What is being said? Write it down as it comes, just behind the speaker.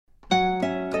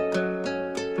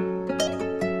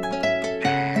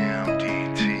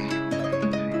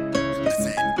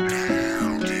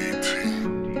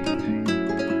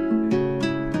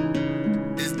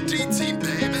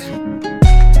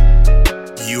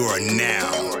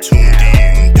now tuned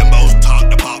in. The most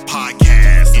talked about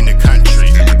podcast in the country.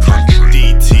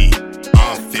 DT,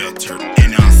 unfiltered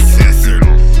and uncensored.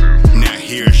 Now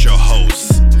here's your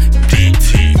host,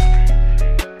 DT.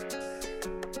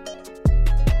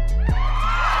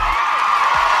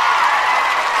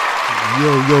 Yo,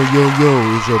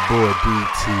 it's your boy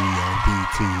DT on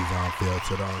DT's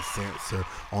Unfiltered, Uncensored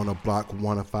on the Block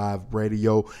 105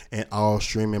 radio and all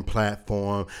streaming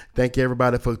platform. Thank you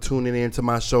everybody for tuning in to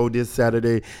my show this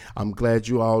Saturday. I'm glad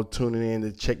you all tuning in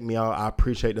to check me out. I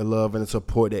appreciate the love and the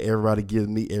support that everybody gives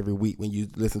me every week when you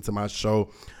listen to my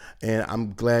show. And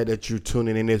I'm glad that you're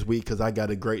tuning in this week because I got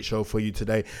a great show for you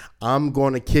today. I'm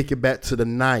going to kick it back to the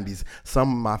 90s.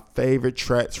 Some of my favorite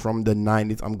tracks from the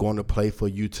 90s I'm going to play for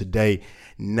you today.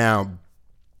 Now,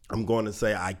 I'm going to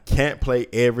say I can't play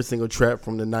every single track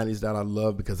from the 90s that I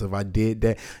love because if I did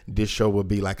that, this show would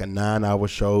be like a 9-hour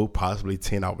show, possibly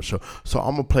 10-hour show. So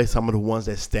I'm going to play some of the ones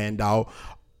that stand out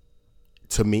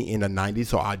to me in the 90s,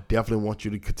 so I definitely want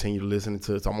you to continue to listen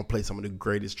to it. So I'm gonna play some of the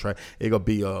greatest tracks. It's gonna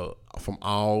be from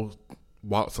all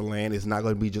walks of land. It's not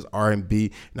gonna be just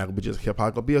R&B, not gonna be just hip hop.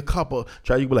 It's gonna be a couple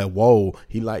tracks you be like, whoa,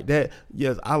 he like that.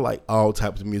 Yes, I like all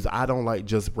types of music. I don't like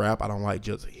just rap. I don't like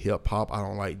just hip hop. I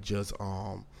don't like just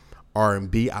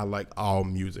R&B. I like all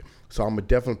music. So I'm gonna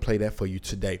definitely play that for you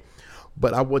today.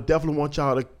 But I would definitely want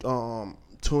y'all to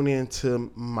tune in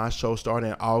to my show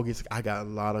starting in August. I got a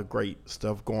lot of great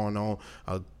stuff going on.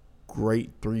 A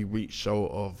great 3-week show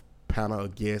of panel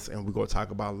of guests, and we're going to talk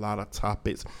about a lot of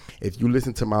topics. If you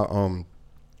listen to my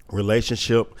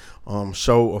relationship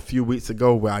show a few weeks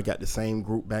ago where I got the same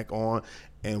group back on,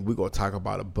 and we're going to talk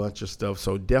about a bunch of stuff,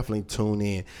 so definitely tune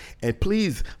in. And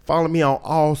please follow me on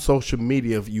all social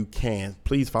media if you can.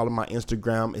 Please follow my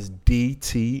Instagram. It's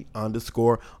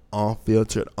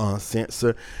DT_unfiltered,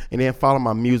 uncensored. And then follow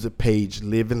my music page,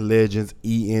 Living Legends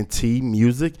ENT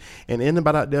Music. And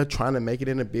anybody out there trying to make it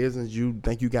in the business, you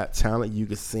think you got talent, you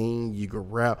can sing, you can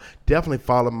rap, definitely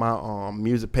follow my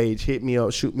music page. Hit me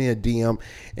up, shoot me a DM,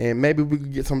 and maybe we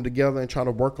could get something together and try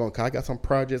to work on. Cause I got some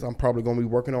projects I'm probably going to be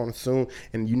working on soon.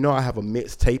 And you know I have a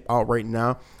mixtape out right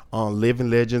now on Living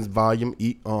Legends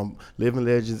Living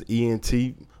Legends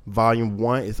ENT Volume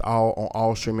 1. It's all on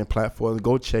all streaming platforms.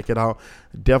 Go check it out.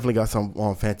 Definitely got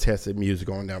some fantastic music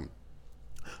on them.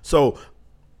 So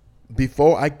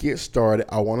before I get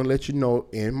started, I want to let you know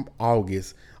in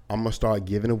August, I'm going to start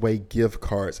giving away gift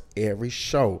cards every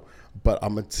show. But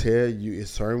I'm going to tell you in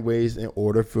certain ways in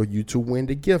order for you to win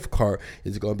the gift card.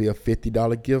 It's going to be a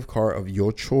 $50 gift card of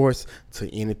your choice to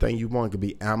anything you want. It could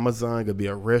be Amazon, it could be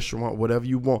a restaurant, whatever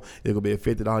you want. It could be a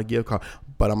 $50 gift card.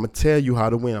 But I'm going to tell you how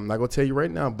to win. I'm not going to tell you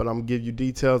right now, but I'm going to give you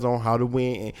details on how to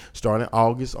win and starting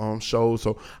August on shows.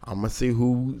 So I'm going to see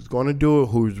who's going to do it,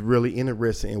 who's really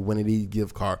interested in winning these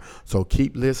gift cards. So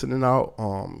keep listening out.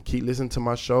 Keep listening to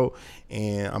my show.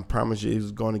 And I promise you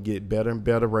it's going to get better and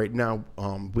better. Right now,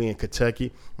 we in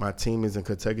Kentucky. My team is in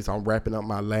Kentucky, so I'm wrapping up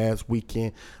my last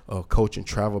weekend of coaching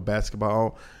travel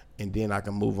basketball. And then I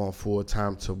can move on full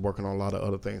time to working on a lot of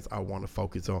other things I want to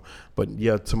focus on. But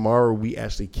yeah, tomorrow we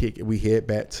actually we head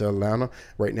back to Atlanta.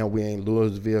 Right now we're in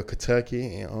Louisville,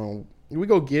 Kentucky, and we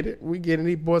go get it. We getting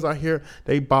these boys out here.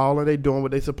 They balling. They doing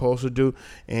what they supposed to do,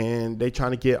 and they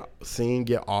trying to get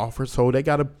offers. So they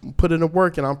got to put in the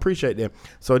work, and I appreciate them.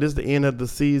 So this is the end of the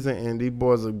season, and these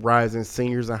boys are rising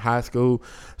seniors in high school.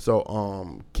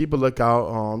 So keep a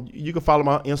lookout. You can follow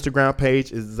my Instagram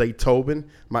page is Zay Tobin.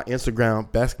 My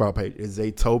Instagram basketball page is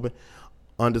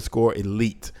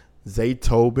Zaytobin_elite. Zay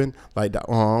Tobin, like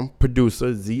the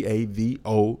producer,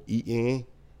 ZAVOENVEN_elite.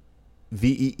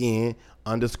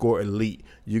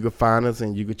 You can find us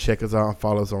and you can check us out and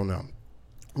follow us on them.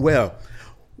 Well,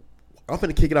 I'm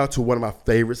going to kick it out to one of my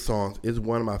favorite songs. It's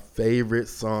one of my favorite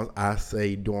songs I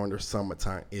say during the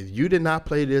summertime. If you did not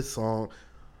play this song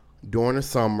during the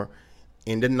summer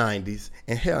in the 90s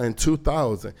and hell in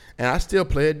 2000, and I still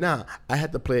play it now, I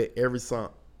had to play it every summer.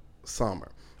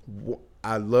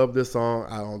 I love this song.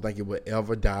 I don't think it will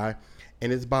ever die.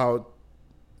 And it's about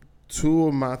two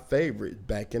of my favorites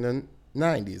back in the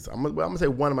 90s. I'm gonna say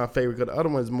one of my favorites because the other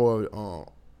one is more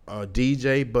a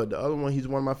DJ, but the other one, he's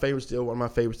one of my favorites, still one of my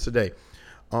favorites today.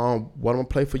 What I'm gonna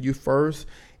play for you first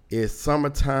is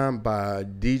Summertime by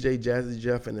DJ Jazzy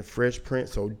Jeff and the Fresh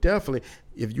Prince. So definitely,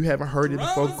 if you haven't heard it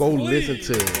before, go listen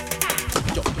to it.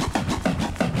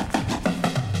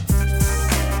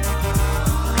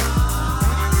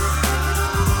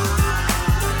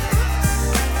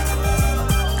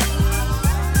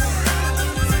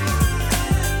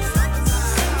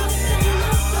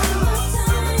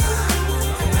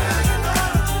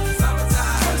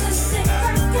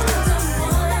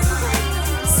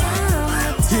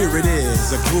 it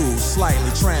is, a groove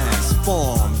slightly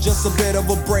transformed. Just a bit of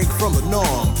a break from the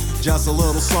norm. Just a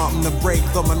little something to break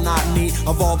the monotony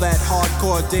of all that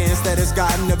hardcore dance that has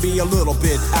gotten to be a little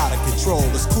bit out of control.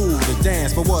 It's cool to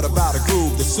dance, but what about a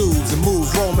groove that soothes and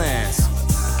moves romance?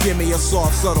 Give me a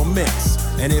soft, subtle mix,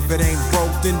 and if it ain't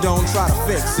broke, then don't try to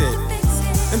fix it.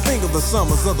 And think of the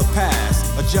summers of the past.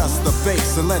 Adjust the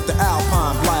bass and let the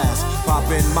Alpine blast. Pop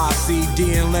in my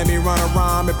CD and let me run a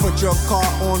rhyme and put your car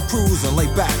on cruise and lay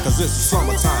back, cause it's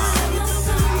summertime.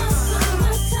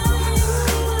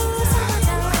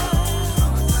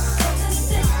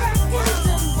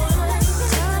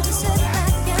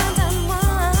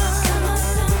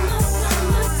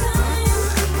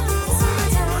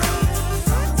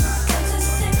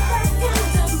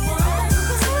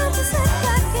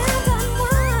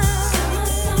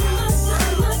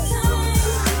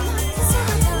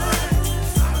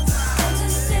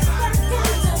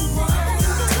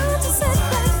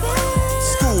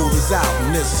 Out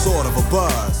in this sort of a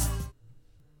buzz.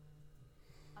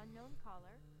 Unknown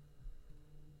caller.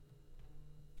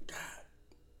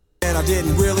 And I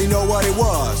didn't really know what it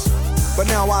was, but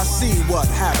now I see what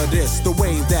happened is the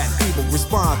way that people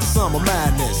respond to summer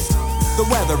madness. The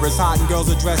weather is hot and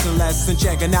girls are dressing less and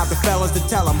checking out the fellas to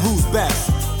tell them who's best.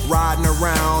 Riding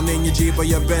around in your Jeep or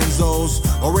your Benzos,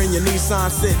 or in your Nissan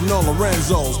sitting on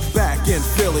Lorenzo's. Back in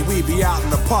Philly, we be out in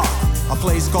the park. A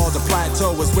place called the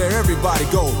Plateau is where everybody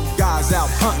go. Guys out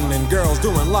hunting and girls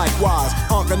doing likewise.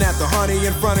 Honking at the honey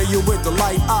in front of you with the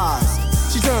light eyes.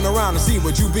 She turn around to see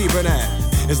what you beeping at.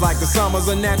 It's like the summer's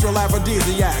a natural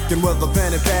aphrodisiac. And with a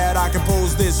pen and pad I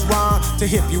compose this rhyme to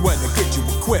hip you and to get you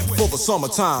equipped for the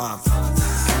summertime.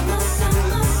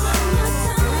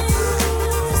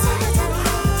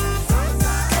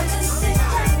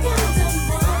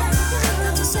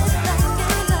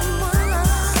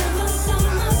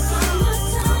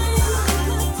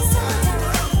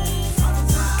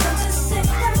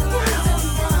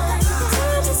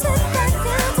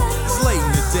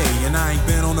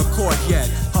 Yet,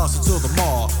 hustle to the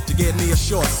mall to get me a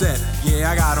short set.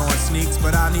 Yeah, I got on sneaks,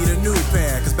 but I need a new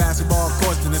pair, cause basketball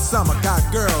courts in the summer got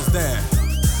girls there.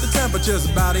 The temperature's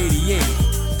about 88.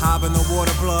 Hop in the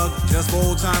water plug, just for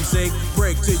old time's sake.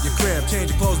 Break to your crib,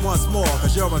 change your clothes once more,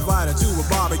 cause you're invited to a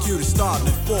barbecue to starting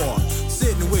at 4.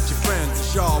 Sitting with your friends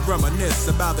as y'all reminisce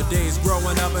about the days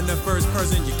growing up and the first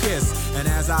person you kiss. And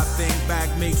as I think back,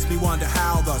 makes me wonder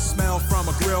how the smell from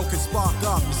a grill can spark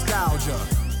up nostalgia.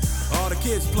 All the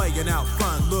kids playing out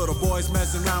front, little boys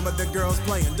messing around with the girls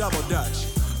playing double dutch.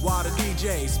 While the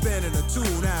DJ spinning a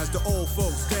tune as the old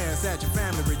folks dance at your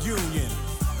family reunion.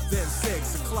 Then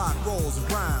 6 o'clock rolls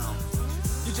around.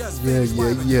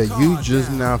 Yeah. You just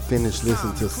now finished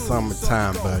listening to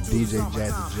Summertime by DJ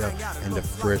Jazzy Jeff and the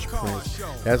Fresh Prince.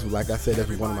 That's, like I said, that's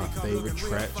one of my favorite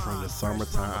tracks from the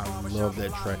summertime. I love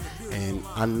that track. And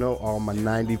I know all my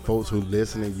 90 folks who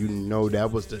listening, you know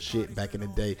that was the shit back in the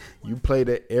day. You played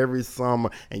it every summer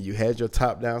and you had your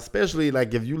top down, especially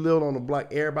like if you lived on the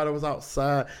block, everybody was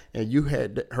outside and you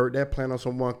had heard that playing on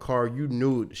someone's car, you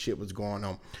knew the shit was going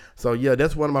on. So yeah,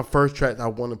 that's one of my first tracks I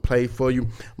want to play for you.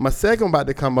 My second about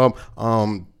to come up,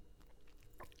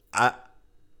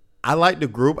 I like the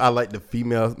group. I like the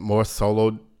female more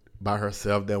solo by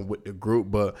herself than with the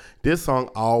group, but this song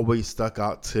always stuck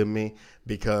out to me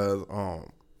because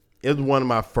it was one of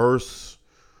my first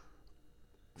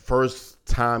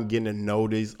time getting to know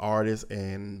these artists.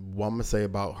 And what I'm gonna say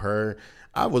about her,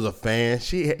 I was a fan.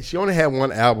 She only had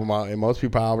one album out, and most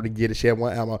people already get it. She had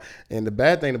one album out. And the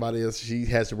bad thing about it is she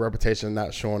has the reputation of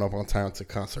not showing up on time to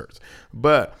concerts.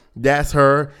 But that's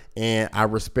her, and I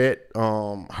respect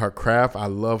her craft. I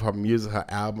love her music. Her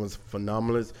album is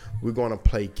phenomenal. We're going to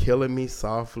play Killing Me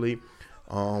Softly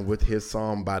with his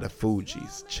song by the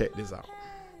Fugees. Check this out.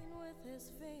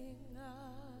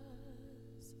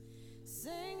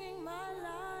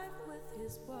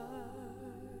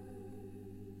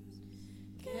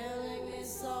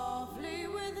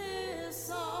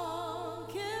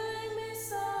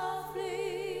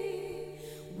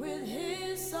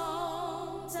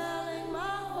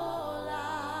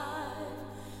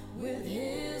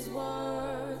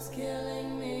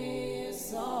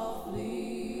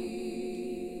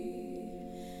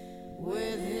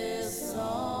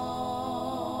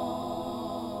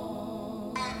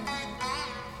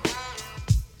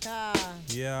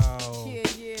 Yo,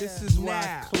 this is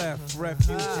why Clef,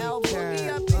 Refuge,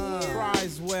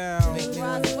 Criswell,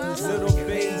 Little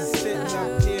Bass sitting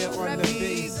up here on the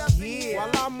bass.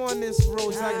 While I'm on this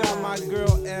road, I got my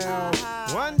girl L.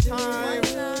 One time.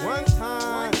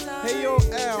 Hey yo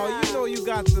L, you know you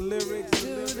got the lyrics.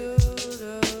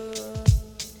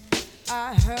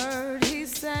 I heard he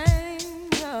sang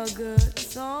a a good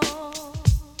song.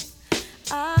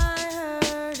 I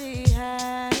heard he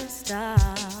had a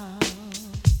style,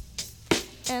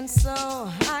 and so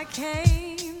I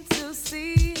came to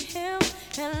see him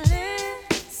and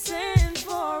listen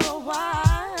for a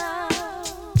while.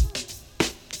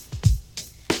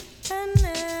 And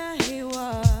there he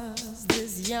was,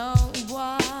 this young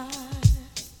boy,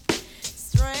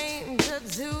 stranger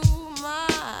to my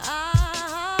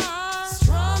eyes,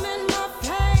 strumming my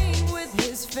pain with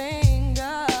his fingers,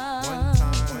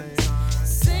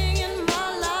 singing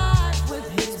my life with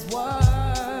his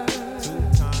words,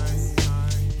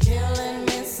 killing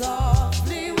me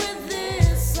softly with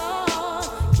this song,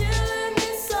 killing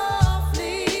me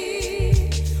softly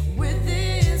with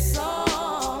this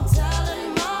song,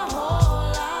 telling my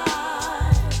whole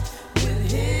life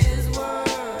with his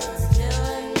words,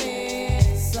 killing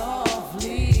me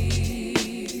softly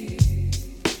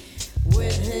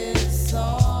with his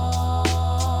song.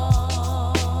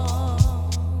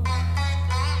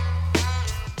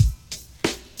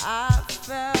 I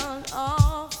felt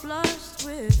all flushed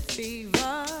with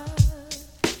fever,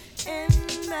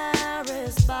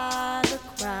 embarrassed by the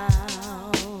crowd.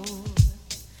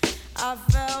 I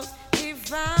felt he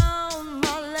found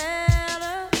my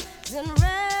letters and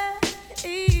read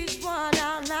each one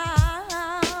out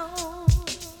loud.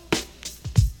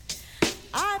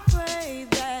 I prayed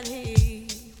that he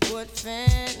would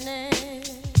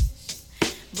finish,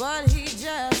 but he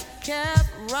just kept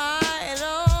right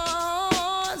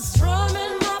on,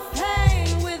 strumming my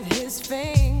pain with his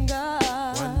fingers,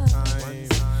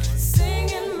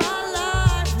 singing my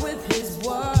life with his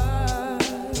words,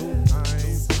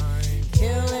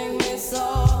 killing me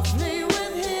softly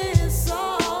with his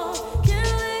song,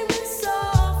 killing me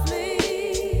softly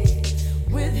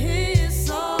with his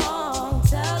song,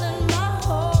 telling my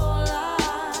whole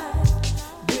life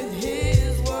with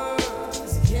his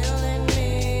words, killing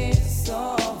me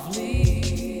softly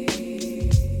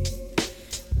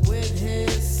with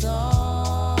his song.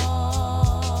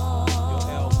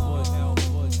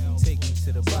 Take me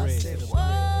to the bridge.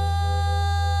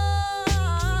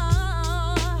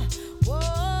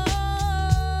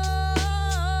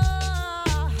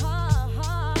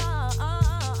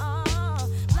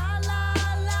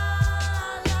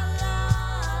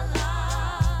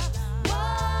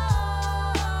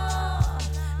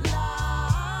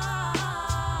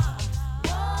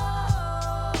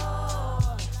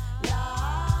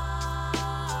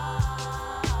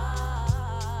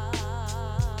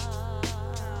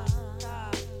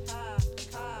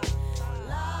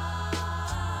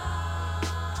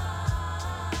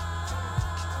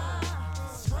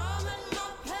 Strumming my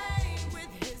pain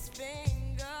with his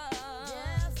fingers.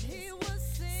 Yes, he was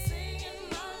singing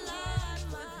my life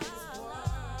with his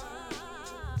words,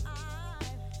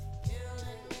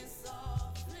 killing me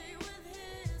softly with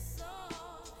his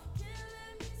song,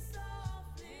 killing me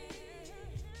softly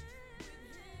with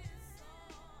his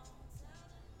song.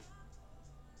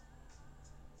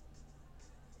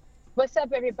 What's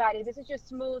up, everybody? This is your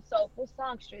smooth, soulful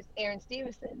songstress, Erin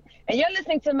Stevenson, and you're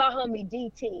listening to my homie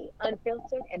DT,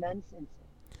 unfiltered and uncensored.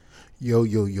 Yo,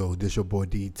 yo, yo, this your boy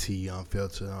DT,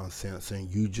 Unfiltered, Uncensored, and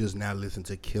you just now listen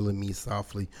to Killing Me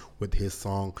Softly with his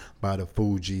song by the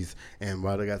Fugees. And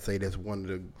what I gotta say, that's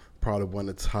probably one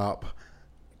of the top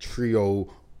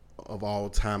trio of all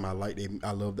time. I love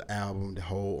the album, the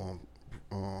whole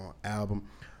album.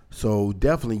 So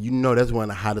definitely, that's one of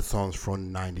the hottest songs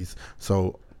from the 90s.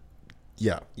 So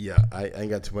yeah, I ain't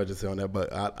got too much to say on that,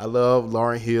 but I love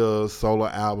Lauryn Hill's solo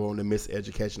album, The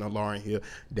Miseducation of Lauryn Hill.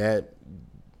 That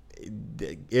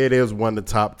it is one of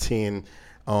the top 10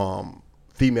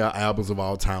 female albums of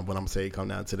all time when I'm saying it come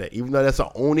down to that. Even though that's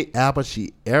the only album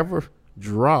she ever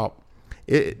dropped,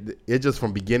 it just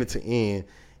from beginning to end,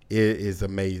 it is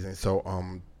amazing. So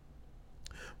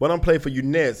what I'm playing for you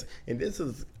next, and this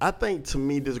is, I think to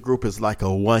me this group is like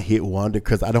a one-hit wonder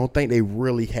because I don't think they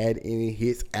really had any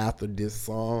hits after this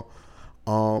song,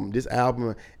 this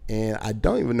album, and I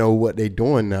don't even know what they're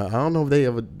doing now. I don't know if they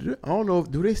ever, I don't know,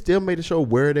 do they still make the show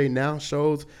Where They Now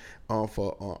shows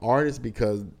for artists,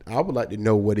 because I would like to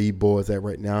know where these boys at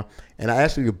right now. And I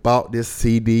actually bought this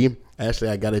CD.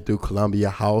 Actually, I got it through Columbia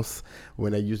House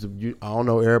when they used to. I don't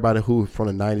know, everybody who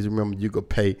from the 90s remember you could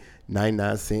pay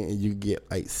 99 cents and you get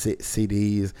like 6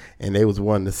 CDs, and they was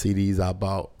one of the CDs I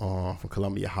bought from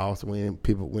Columbia House when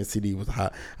CD was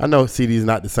hot. I know CDs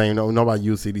not the same. Nobody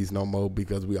use CDs no more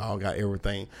because we all got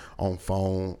everything on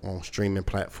phone, on streaming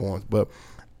platforms. But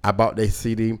I bought that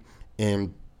CD,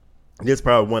 and this is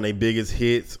probably one of their biggest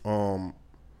hits. One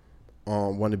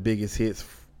of the biggest hits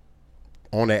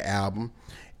on that album.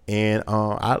 And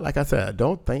like I said, I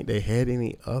don't think they had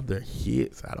any other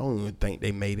hits. I don't even think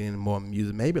they made any more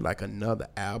music. Maybe like another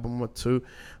album or two.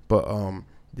 But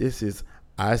this is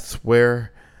I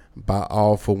Swear by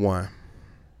All For One.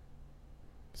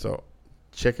 So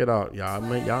check it out, y'all. I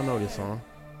mean, y'all know this song.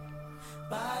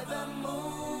 By the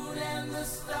moon and the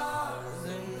stars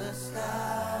in the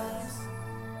skies,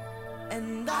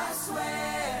 and I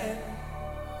swear,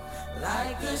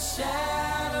 like a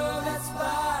shadow that's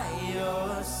by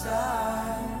your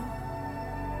side.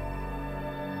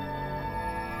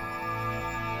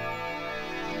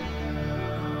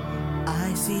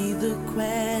 I see the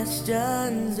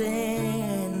questions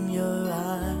in your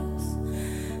eyes.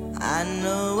 I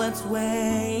know what's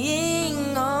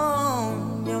weighing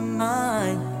on your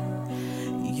mind.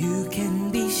 You can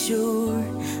be sure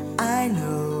I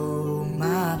know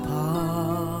my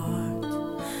part,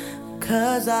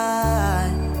 'cause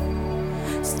I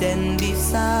stand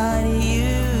beside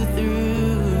you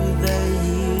through the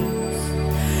years.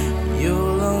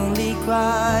 You'll only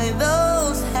cry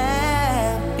those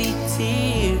happy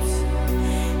tears.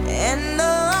 And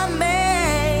though I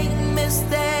make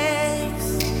mistakes,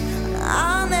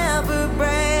 I'll never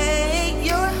break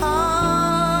your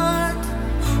heart.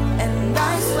 And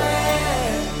I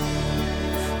swear,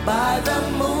 by the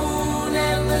moon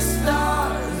and the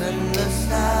stars and the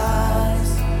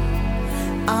skies,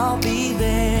 I'll be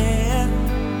there.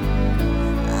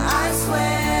 I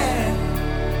swear,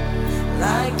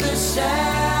 like the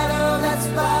shadow that's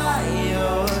by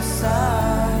your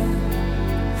side,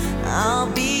 I'll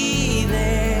be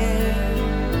there.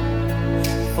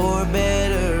 For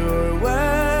better or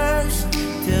worse,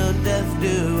 till death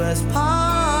do us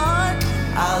part.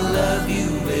 I'll love you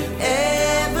with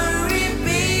every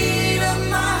beat of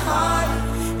my heart,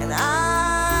 and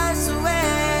I swear.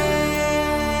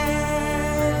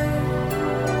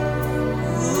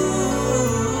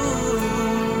 Ooh.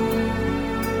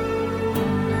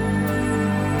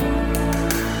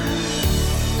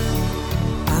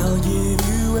 I'll give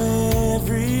you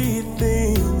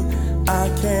everything I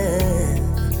can.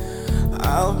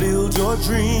 I'll build your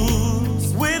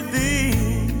dreams with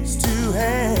these two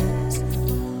hands.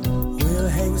 We'll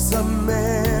hang some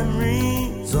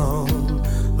memories on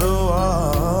the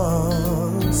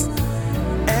walls.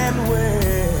 And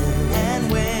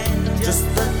when just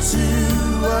the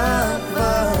two of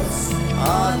us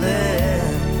are there,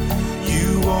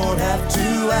 you won't have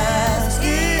to ask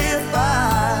if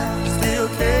I still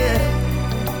care.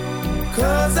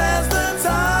 'Cause as the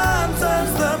time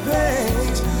turns the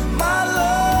page, my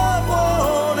love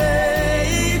won't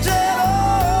age at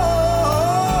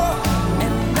all.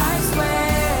 And I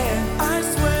swear,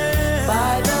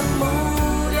 by the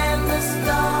moon and the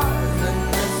stars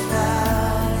and the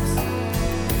skies,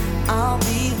 I'll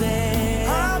be there.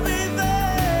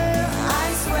 I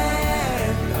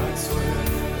swear,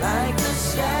 like the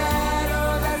shadow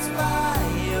that's by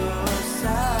your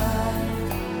side,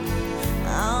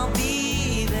 I'll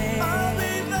be there.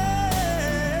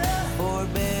 For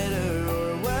better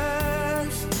or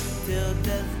worse, till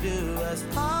death do us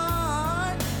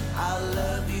part. I'll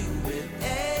love you with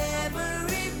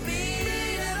every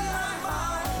beat of my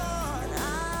heart, and I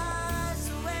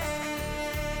swear.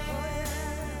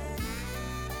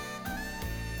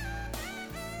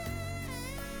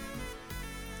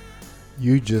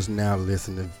 You just now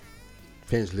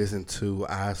finished listening to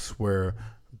I Swear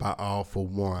by All For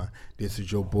One. This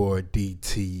is your boy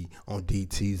DT on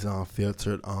DT's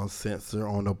Unfiltered, Uncensored,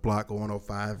 on the Block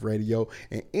 105 Radio,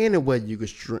 and anywhere you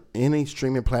can any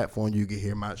streaming platform you can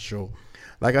hear my show.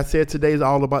 Like I said, today is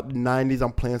all about the 90s.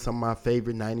 I'm playing some of my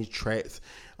favorite 90s tracks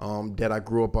that I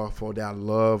grew up off of, that I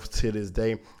love to this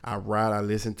day. I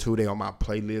listen to. They on my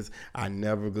playlist. I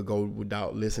never could go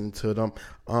without listening to them.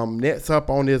 Next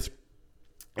up on this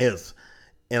is,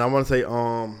 and I want to say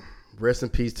rest in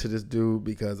peace to this dude,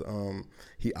 because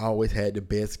he always had the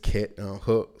best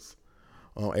hooks.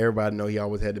 Everybody know he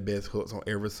always had the best hooks on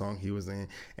every song he was in,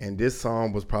 and this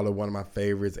song was probably one of my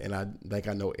favorites, and I think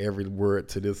I know every word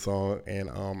to this song, and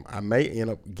I may end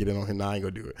up getting on here. Now I ain't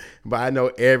gonna do it, but I know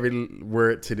every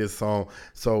word to this song.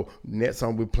 So next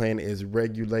song we're playing is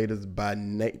Regulators by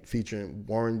Nate, featuring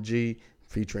Warren G,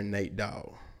 featuring Nate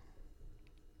Dogg.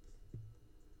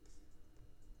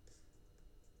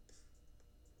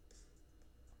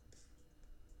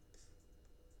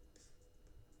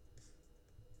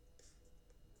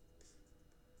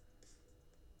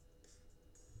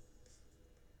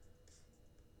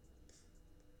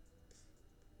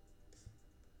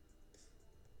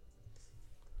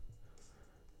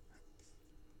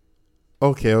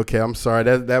 Okay. I'm sorry.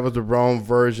 That was the wrong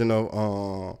version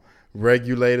of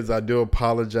Regulators, I do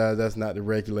apologize. That's not the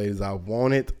Regulators I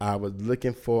wanted. I was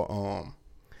looking for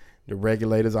the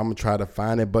Regulators. I'm gonna try to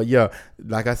find it. But yeah,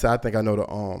 like I said, I think I know the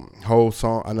whole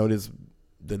song. I know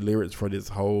the lyrics for the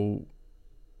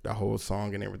whole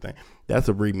song and everything. That's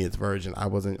a remix version. I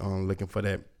wasn't looking for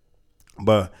that.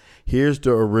 But here's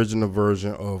the original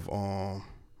version of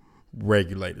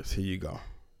Regulators. Here you go.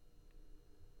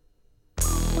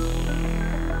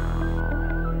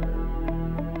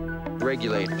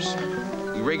 Regulators.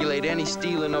 We regulate any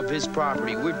stealing of his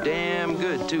property. We're damn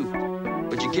good, too.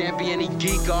 But you can't be any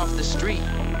geek off the street.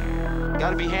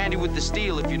 Gotta be handy with the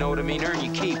steel, if you know what I mean. Earn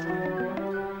your keep.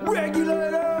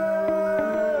 Regulators,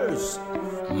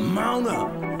 mount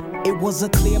up. It was a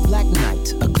clear black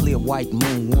night, a clear white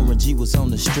moon. Warren G was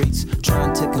on the streets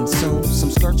trying to consume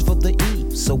some skirts for the E,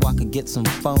 so I could get some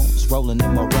phones. Rolling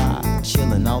in my ride,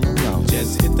 chilling all alone.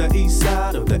 Just hit the east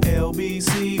side of the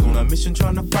LBC on a mission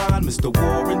trying to find Mr.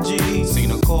 Warren G.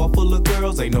 Seen a car full of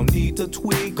girls, ain't no need to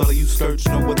tweak. All of you search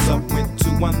know what's up with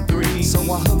 213. So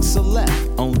I hooked a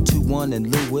left on 21 and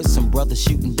Lewis. Some brothers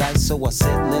shooting dice, so I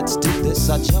said, let's do this.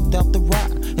 I jumped out the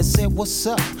ride and said, what's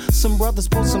up? Some brothers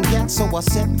pulled some gas, so I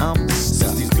said, I'm stuck.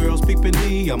 Since these girls peeping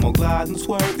me, I'm gonna glide and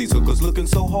swerve. These hookers looking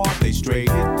so hard, they straight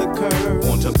hit the curve.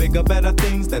 Want to bigger, better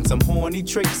things than some horny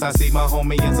tricks. I see my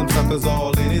homie and some suckers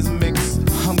all in his mix.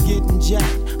 I'm getting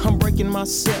jacked, I'm breaking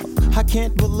myself. I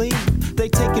can't believe they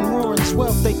taking Warren's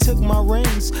wealth. They took my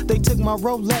rings, they took my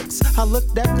Rolex. I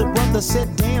looked at the brother,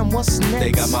 said, damn, what's next?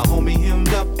 They got my homie hemmed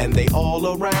up and they all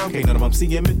around. Can't none of them see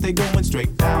him if they going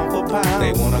straight pound for pound.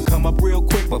 They wanna come up real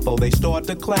quick before they start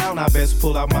to clown. I best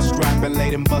pull out my strap and lay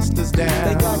them busters down.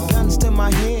 They got guns to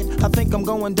my head, I think I'm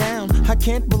going down. I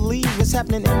can't believe it's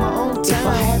happening in my own town. If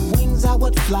I had wings, I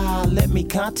would fly, let me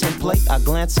contemplate. I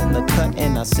glance in the cut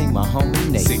and I see my homie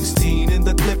Nate. 16 in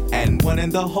the clip and 1 in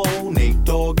the hole. Nate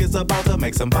Dogg is about to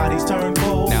make some bodies turn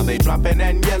cold. Now they dropping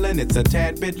and yelling, it's a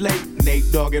tad bit late. Nate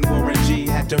Dogg and Warren G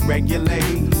had to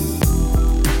regulate.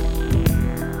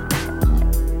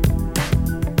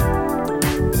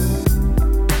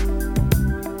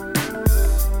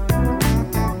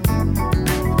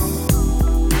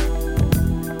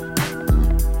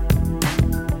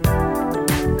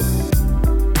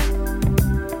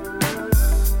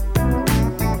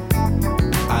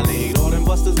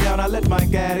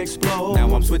 Explode.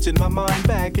 Now I'm switching my mind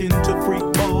back into freak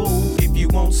mode. If you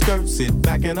won't skirt, sit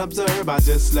back and observe. I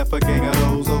just left a gang of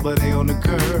those over there on the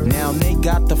curb. Now they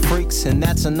got the freaks and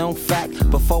that's a known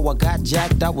fact. Before I got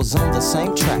jacked, I was on the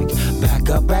same track.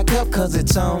 Back up, cause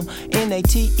it's on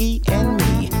N-A-T-E and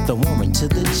me, the Warren to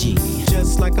the G.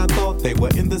 Just like I thought, they were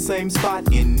in the same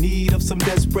spot, in need of some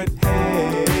desperate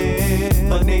help.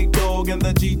 The Nate Dogg and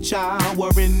the G-Child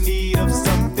were in need of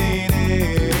something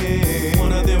else.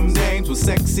 One of them dames was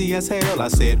sexy as hell. I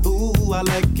said, ooh, I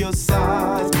like your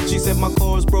size. She said my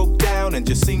chords broke down and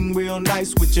just sing real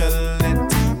nice. Would you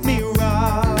let me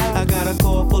ride? I got a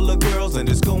car full of girls and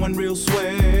it's going real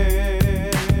swell.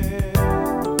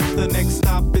 The next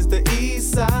stop is the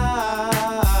East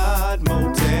Side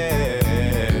Motel.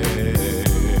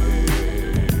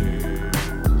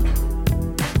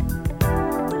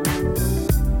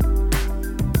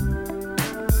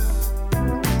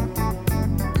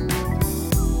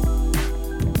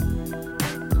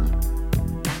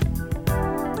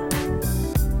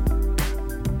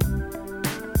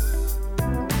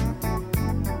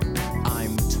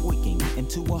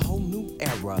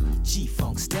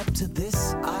 G-Funk, step to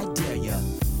this, I dare ya.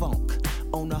 Funk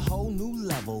on a whole new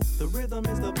level. The rhythm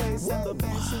is the bass and the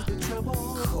bass is the treble.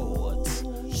 Chords,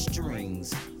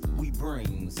 strings, we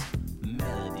brings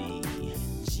melody.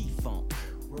 G-Funk,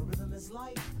 where rhythm is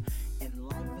life and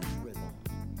life is rhythm.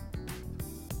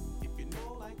 If you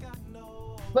know like I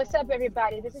know. What's up,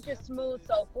 everybody? This is your smooth,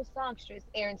 soulful songstress,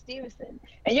 Aaron Stevenson,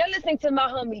 and you're listening to my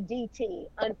homie DT,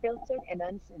 unfiltered and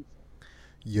uncensored.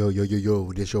 Yo,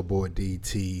 this your boy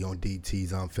DT on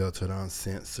DT's Unfiltered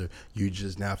Uncensored. You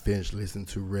just now finished listening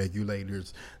to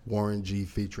Regulators, Warren G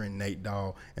featuring Nate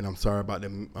Dogg, and I'm sorry about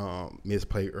the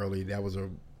misplay earlier. That was a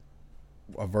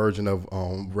version of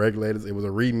Regulators. It was a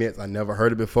remix. I never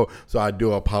heard it before, so I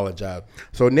do apologize.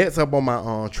 So next up on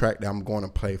my track that I'm going to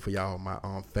play for y'all, my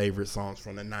favorite songs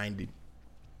from the 90s.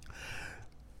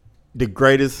 The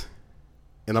greatest,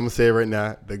 and I'm going to say it right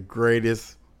now, the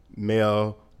greatest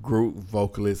male group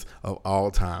vocalist of all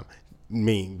time.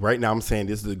 Right now I'm saying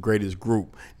this is the greatest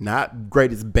group, not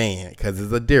greatest band, because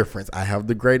there's a difference. I have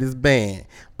the greatest band,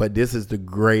 but this is the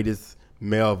greatest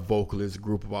male vocalist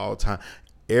group of all time.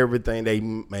 Everything they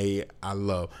made, I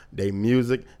love. Their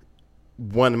music,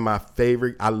 one of my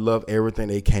favorite. I love everything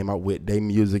they came out with. Their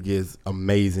music is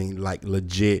amazing, like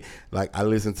legit. Like I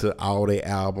listen to all their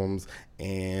albums,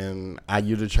 and I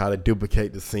usually try to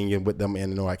duplicate the singing with them.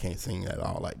 And no, I can't sing at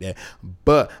all like that.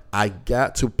 But I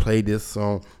got to play this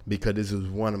song because this is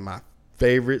one of my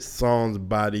favorite songs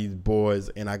by these boys.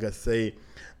 And I gotta say,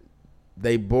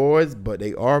 they boys, but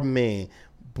they are men.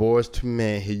 Boys to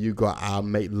men. Here you go. I'll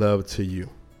make love to you.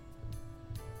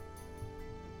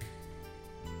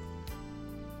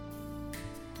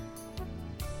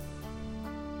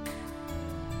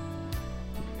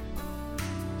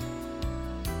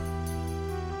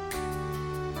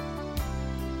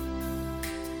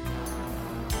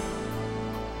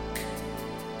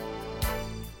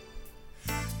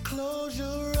 Close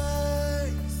your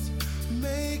eyes,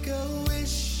 make a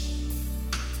wish,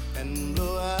 and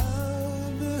blow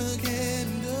out the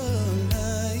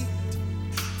candlelight.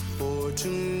 For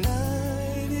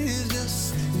tonight is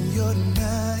just your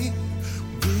night.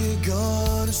 We're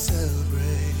gonna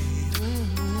celebrate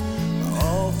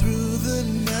all through the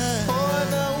night. Pour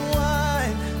the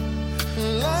wine,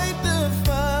 light the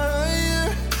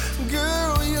fire.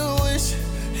 Girl, your wish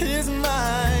is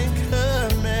my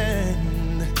command.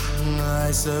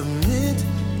 I submit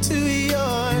to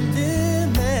your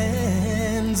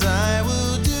demands. I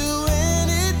will do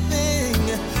anything.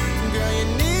 Girl, you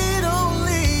need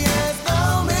only ask.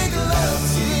 I'll make love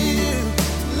to you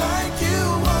like you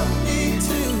want me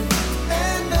to,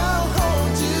 and I'll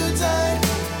hold you tight,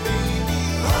 baby,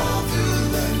 all through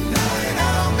the night.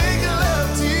 I'll make love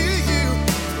to you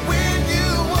when you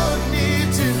want me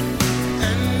to,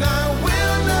 and I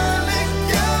will not let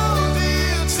go till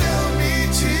you tell me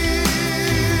to.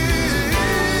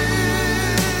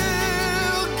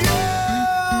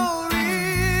 Girl,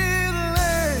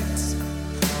 relax,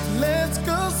 let's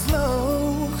go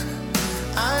slow.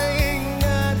 I ain't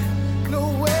got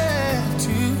nowhere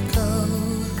to go.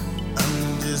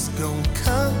 I'm just gonna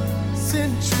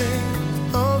concentrate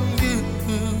on you.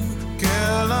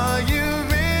 Girl, are you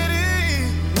ready?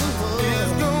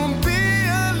 It's gonna be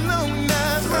a long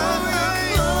night. Throw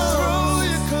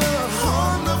your clothes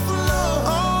on the floor.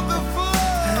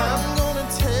 I'm gonna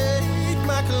take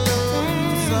my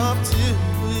clothes off too.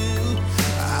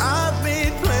 I've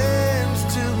made plans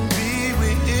to be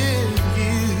with you.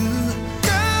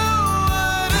 Girl,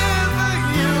 whatever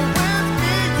you ask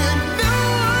me, you know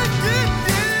I could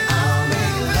do. I'll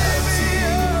make love to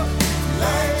you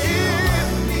like you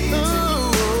want me to,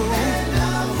 and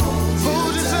I'll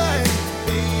hold you tight,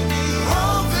 baby,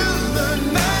 all through the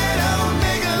night. I'll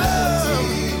make love to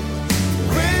you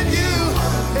when you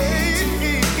want me to,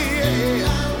 and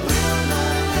I will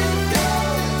not let go.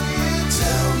 You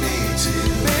tell me to,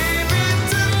 baby.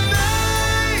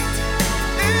 Tonight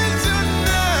is your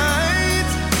night,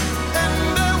 and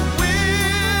I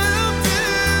will do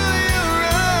you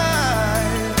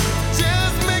right.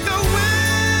 Just make a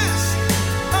wish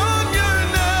on your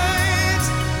night.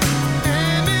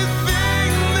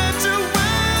 Anything that you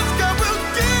ask, I will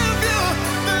give you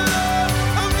the love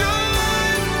of your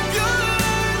life, your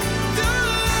life, your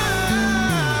life.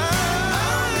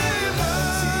 I'll make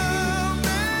love to you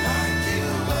like you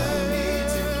want me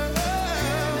to,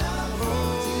 and I'll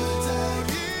hold you tight.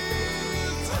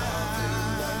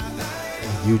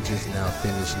 You just now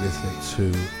finished listening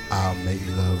to I'll Make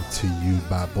Love to You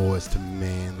by Boys to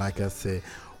Men. Like I said,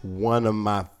 one of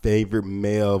my favorite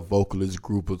male vocalist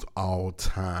groups of all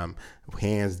time.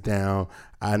 Hands down,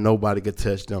 nobody could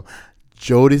touch them.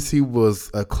 Jodeci was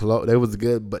they was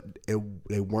good, but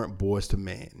they weren't Boys to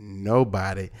Men.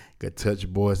 Nobody could touch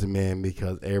Boys to Men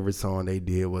because every song they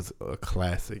did was a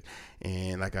classic.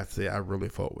 And like I said, I really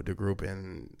fought with the group,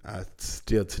 and I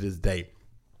still to this day.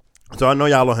 So I know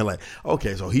y'all on here like,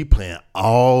 okay, so he playing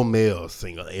all male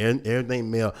singles,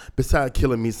 everything male, besides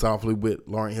Killing Me Softly with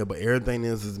Lauryn Hill, but everything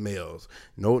else is males.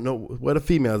 No, where the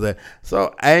females at?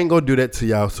 So I ain't gonna do that to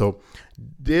y'all. So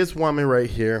this woman right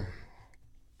here,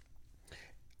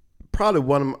 probably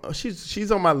one of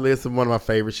she's on my list of one of my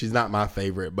favorites. She's not my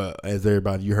favorite, but as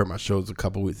everybody, you heard my shows a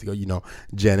couple weeks ago, you know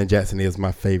Janet Jackson is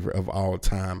my favorite of all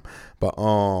time. But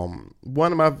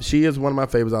she is one of my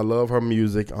favorites. I love her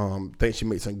music. Think she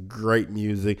makes some great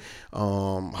music.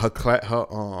 Her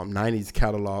 90's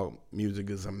catalog music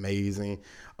is amazing.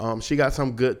 She got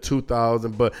some good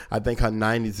 2000, but I think her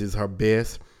 90's is her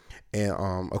best. And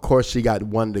of course, she got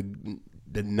one of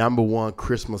the number one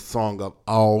Christmas song of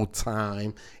all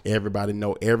time. Everybody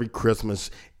know every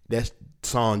Christmas that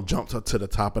song jumps up to the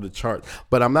top of the chart.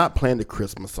 But I'm not playing the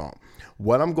Christmas song.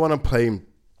 What I'm going to play, and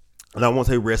I want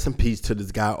to say rest in peace to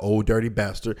this guy, Old Dirty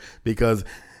Bastard, because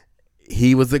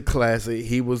he was a classic.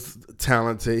 He was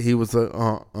talented. He was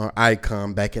a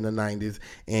icon back in the 90s,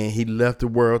 and he left the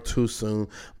world too soon.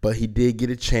 But he did get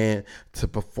a chance to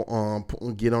perform,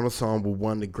 get on a song with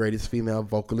one of the greatest female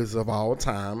vocalists of all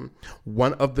time.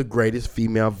 One of the greatest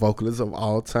female vocalists of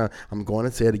all time. I'm going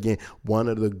to say it again. One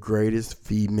of the greatest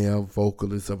female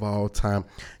vocalists of all time.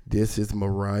 This is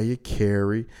Mariah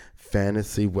Carey,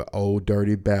 Fantasy with Old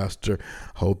Dirty Bastard.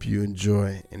 Hope you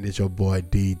enjoy. And it's your boy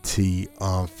DT,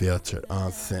 unfiltered,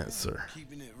 uncensored.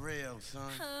 Keeping it real, son.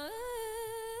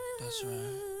 That's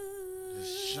right. The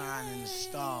shining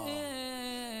star.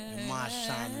 You're my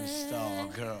shining star,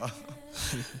 girl.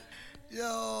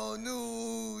 Yo,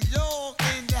 New York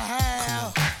in the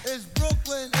house. It's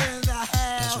Brooklyn in the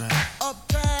house. That's right.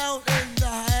 Uptown in the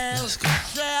house. Let's go.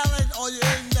 Charlotte, are you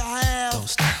in the house? Don't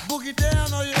stop. Boogie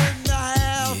down, are you in the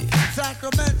house? Yeah.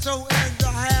 Sacramento in the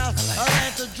house.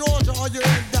 Atlanta, Georgia, are you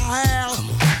in the house?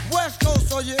 West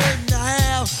Coast, are you in the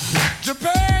house?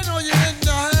 Japan, are you in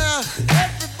the house?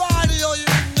 Everybody, are you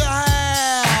in the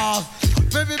house?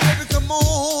 Baby, baby, come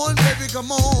on. Baby,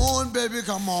 come on. Baby,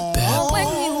 come on. When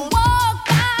you walk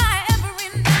by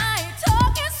every night,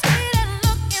 talking sweet and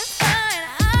looking fine,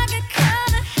 I get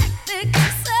kinda hectic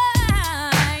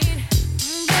inside.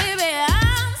 Baby,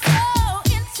 I'm so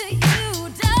into you,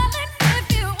 darling. If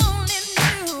you only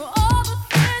knew all the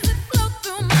things that flow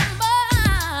through my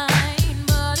mind,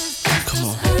 but it's just Come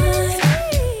on.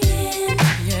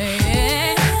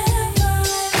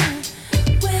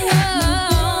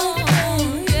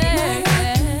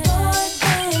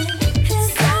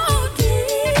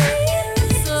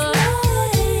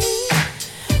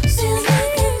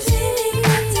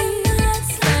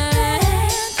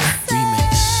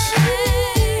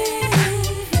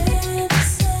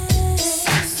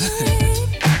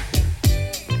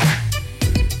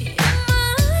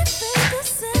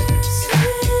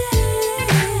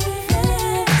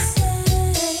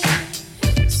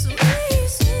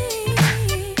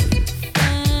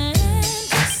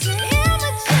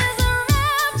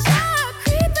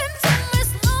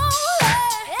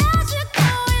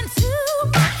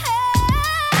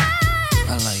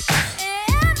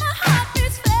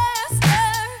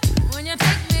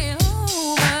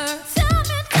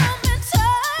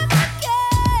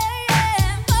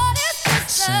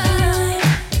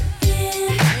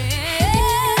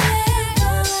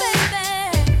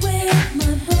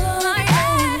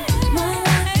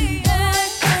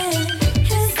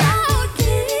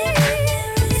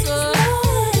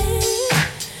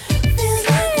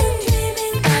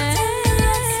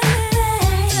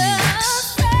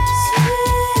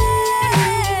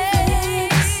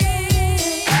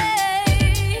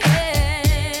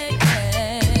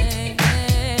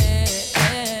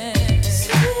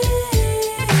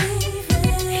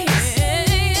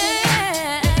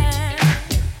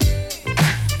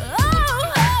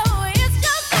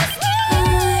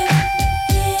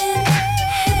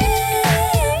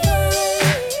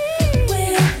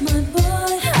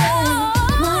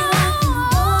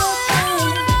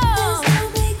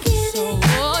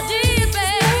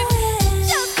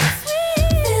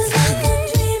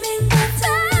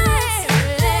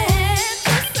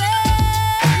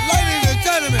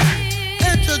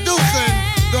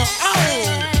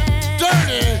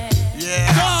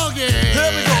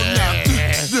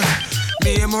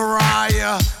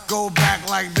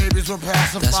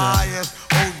 Pacifiers,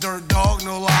 old dirt dog,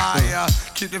 no liar.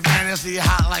 Keep the fantasy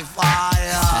hot like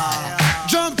fire.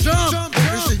 Jump, jump,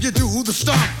 let me see you do the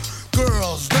stomp.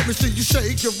 Girls, let me see you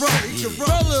shake your rump.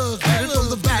 Fellas, get it from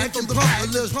the back and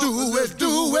front. Let's do it,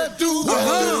 do it, do it. A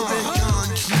little bit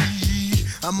country,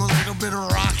 I'm a little bit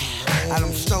of rock. I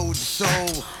don't soul to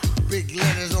soul. Big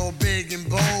letters all big and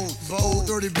bold. Bold,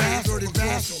 dirty bastard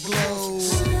glow.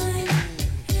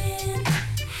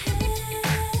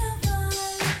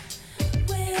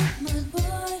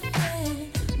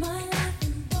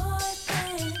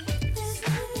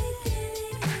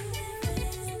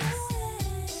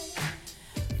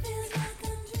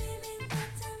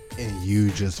 And you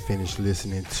just finished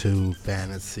listening to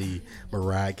Fantasy,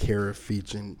 Mariah Carey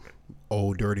featuring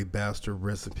Old Dirty Bastard,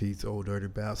 recipes, Old Dirty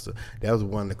Bastard. That was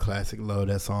one of the classic. Love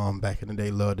that song back in the day.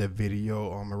 Love that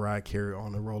video on Mariah Carey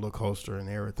on the roller coaster and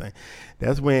everything.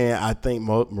 That's when I think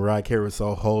Mariah Carey was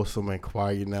so wholesome and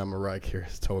quiet. Now Mariah Carey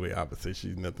is totally opposite.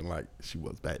 She's nothing like she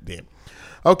was back then.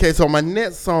 Okay, so my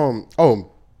next song.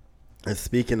 Oh, and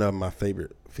speaking of my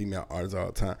favorite female artists all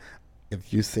the time,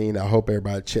 if you've seen, I hope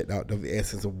everybody checked out the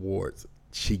Essence Awards.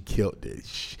 She killed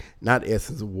it. Not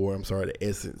Essence Award, I'm sorry, the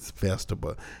Essence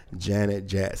Festival. Janet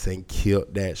Jackson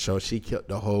killed that show. She killed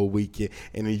the whole weekend.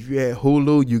 And if you had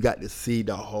Hulu, you got to see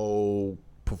the whole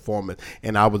performance,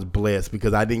 and I was blessed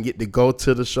because I didn't get to go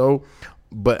to the show,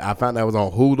 but I found out it was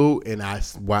on Hulu, and I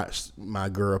watched my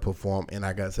girl perform, and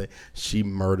I gotta say, she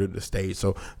murdered the stage.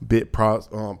 So big props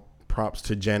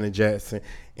to Janet Jackson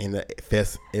and the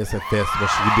Essence Festival.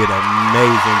 She did an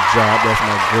amazing job. That's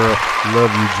my girl.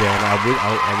 Love you, Janet. I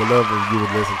would love if you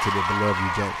would listen to this, but love you,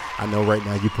 Janet. I know right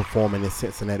now you're performing in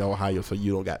Cincinnati, Ohio, so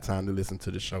you don't got time to listen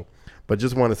to the show. But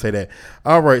just want to say that.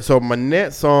 All right, so my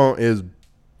next song is,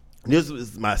 this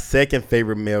was my second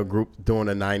favorite male group during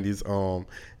the 90s.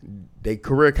 Their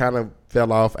career kind of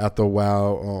fell off after a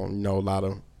while. A lot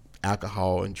of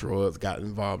alcohol and drugs got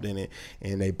involved in it,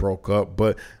 and they broke up.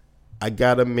 But I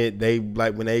gotta admit,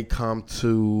 when it comes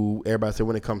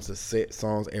to set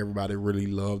songs, everybody really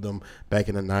loved them back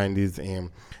in the 90s. And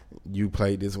you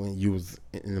played this when you was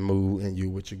in the mood and you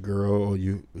with your girl, or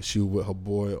she was with her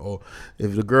boy, or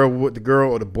if the girl with the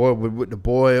girl or the boy with the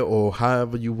boy, or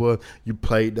however you were, you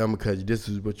played them because this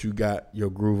is what you got your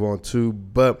groove on too.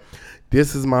 But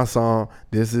this is my song.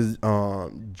 This is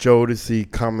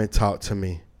Jodeci, Come and Talk to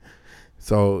Me.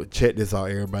 So check this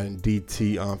out, everybody.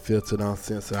 DT, Unfiltered,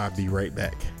 Uncensored. I'll be right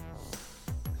back.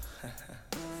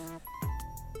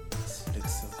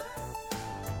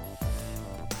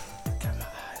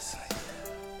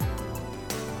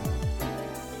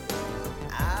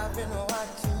 I've been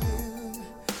watching you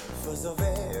for so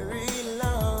very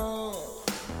long,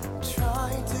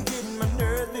 trying to get my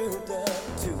nerve built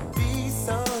up to be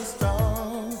so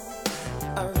strong.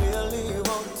 I really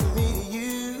want to meet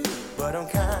you, but I'm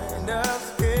kind of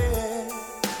scared,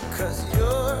 'cause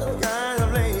you're the kind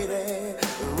of lady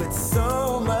with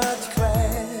so much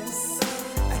class.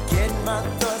 I get my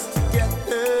thoughts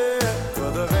together for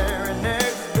the very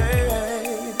next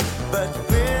day, but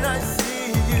when I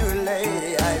see you,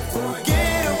 lady, I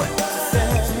forget what to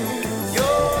say.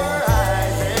 Your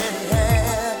eyes and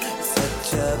hair,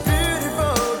 such a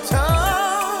beautiful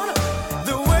tone.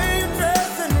 The way you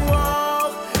dress and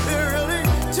walk, it really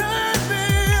turns me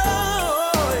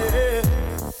on. Yeah.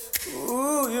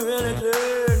 Ooh, you really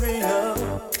turn me on.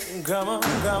 Come on,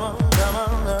 come on, come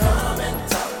on now. Come and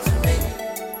talk to me.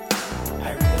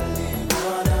 I really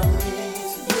wanna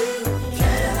meet you.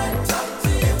 Can I talk to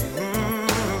you?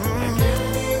 I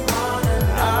really wanna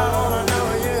know. I wanna know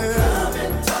you. Come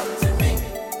and talk to me.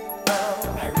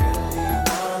 I really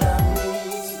wanna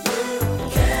meet you.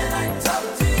 Can I talk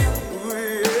to you?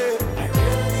 I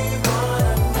really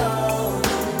wanna know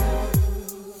you.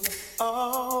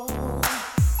 Oh,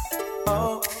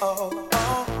 oh, oh,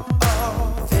 oh, oh.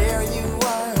 There you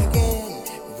are again,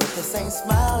 with the same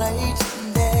smile each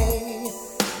day.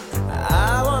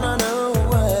 I wanna know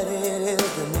what it is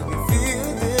that make me feel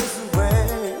this way.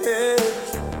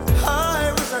 I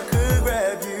wish I could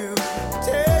grab you,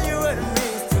 tell you what it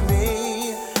means to me,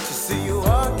 to see you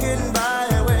walking by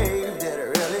a wave that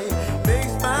really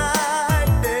makes my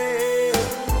day.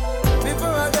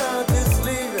 Before I go to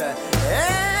sleep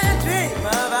and dream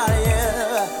about you,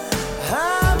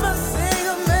 I'm a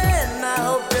single man. I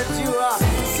hope that you are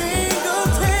single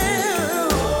too.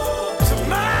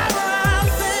 Tomorrow I'll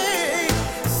say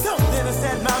something to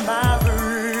set my mind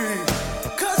free,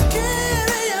 'cause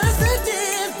curiosity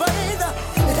is burning the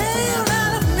hell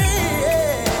out of me,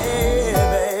 yeah,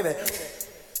 baby.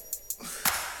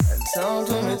 Talk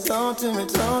to me, talk to me,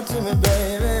 talk to me,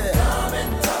 baby. Come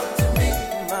and talk to me,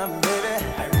 my baby.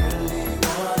 I really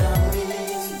wanna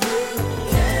meet you.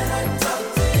 Can I talk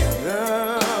to you?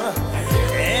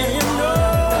 And you know,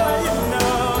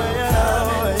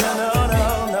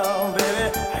 no, baby.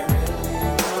 I really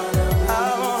wanna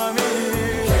meet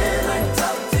you. Can I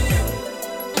talk to you?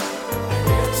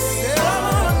 Said I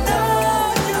wanna know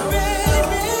you,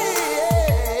 baby.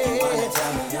 Wanna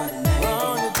tell me your name?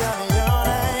 Wanna tell me your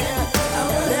name?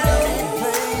 Let me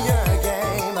play your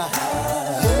game.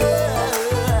 Yeah,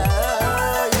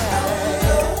 yeah.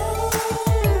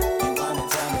 You wanna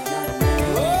tell me your name?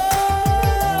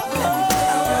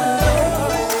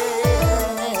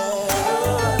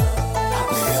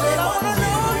 Said I wanna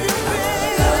know you,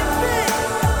 baby.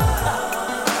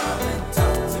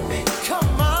 Talk to me.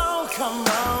 Come on, come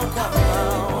on, come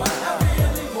on. I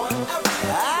really want.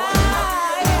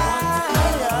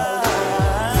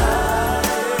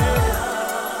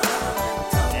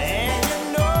 And you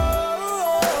know,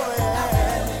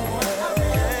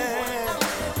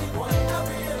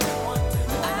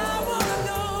 I wanna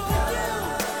know you.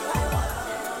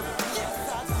 Yes,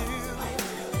 I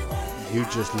do. You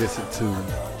just listened to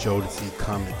Jodeci,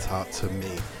 Come and Talk to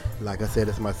Me. Like I said,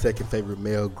 it's my second favorite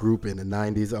male group in the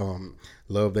 90s.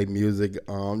 Love their music.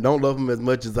 Don't love them as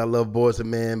much as I love Boyz II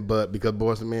Men, but because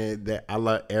Boyz II Men, that I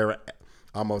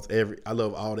I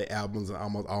love all their albums and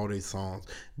almost all their songs.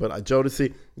 But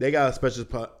Jodeci, they got a special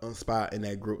spot in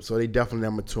that group, so they definitely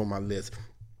number 2 on my list.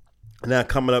 Now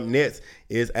coming up next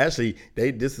is actually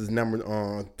this is number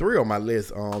 3 on my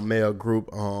list. Male group.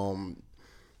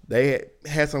 They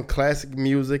had some classic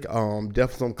music,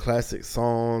 definitely some classic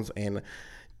songs, and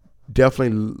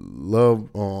definitely love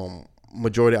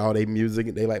majority of all their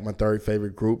music. They like my 3rd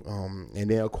favorite group. And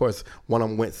then of course one of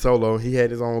them went solo. He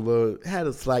had his own had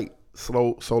a slight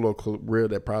slow solo career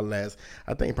that probably lasts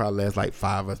like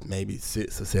 5 or maybe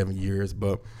 6 or 7 years.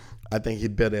 But I think he's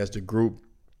better as the group.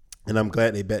 And I'm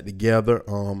glad they back together.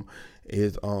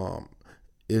 Is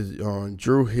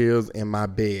Drew Hills in My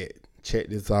Bed. Check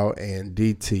this out. And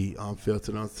DT,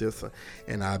 Unfiltered, Uncensored.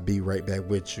 And I'll be right back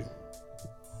with you.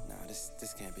 Nah, this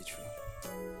can't be true.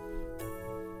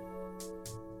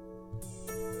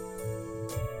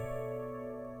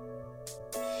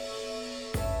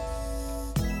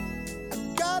 I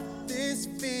got this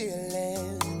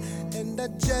feeling, and I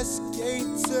just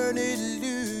can't turn it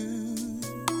loose.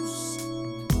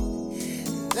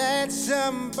 That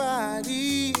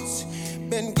somebody's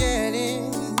been getting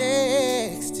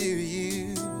next to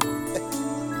you.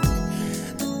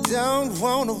 I don't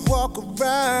wanna walk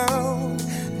around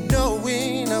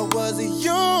knowing I was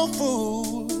your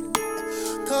fool.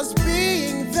 'Cause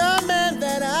being the man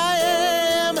that I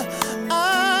am,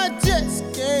 I just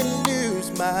can't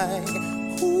lose my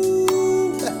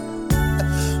cool.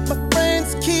 My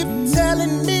friends keep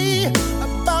telling me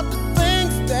about the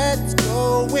things that's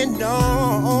going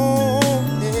on.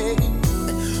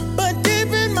 But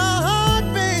deep in my heart,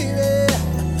 baby,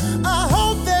 I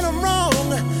hope that I'm wrong.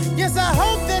 Yes, I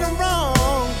hope that I'm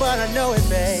wrong, but I know it,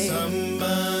 babe.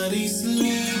 Somebody's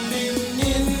sleeping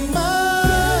in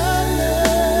my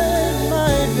bed,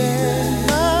 my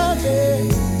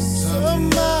bed.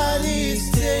 Somebody's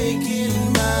taking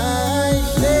my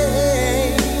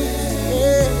place,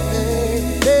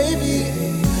 baby.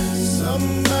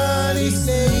 Somebody's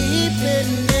sleeping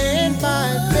in my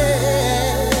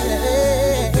bed,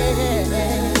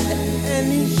 and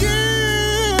you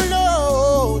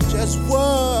know just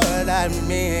what I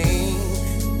mean.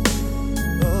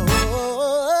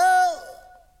 Oh,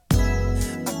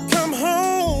 I come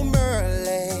home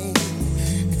early,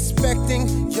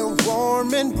 expecting your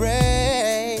warm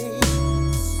embrace.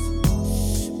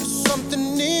 But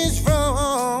something is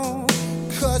wrong,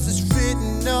 'cause it's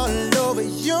written all over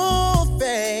your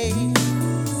face.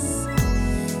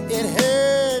 It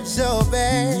hurts so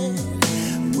bad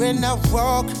when I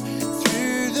walk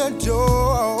through the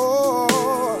door.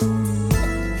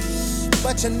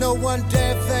 But you know one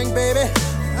damn thing, baby,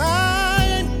 I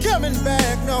ain't coming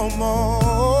back no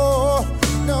more.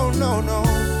 No, no, no.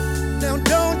 Now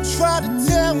don't try to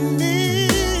tell me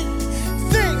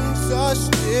things are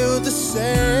still the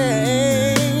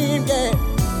same, yeah.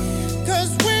 'Cause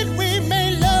when we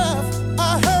made love,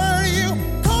 I heard you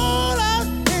call out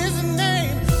his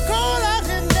name, call out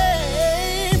his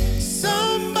name.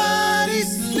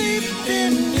 Somebody's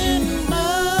sleeping in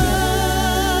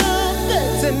my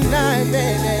bed tonight,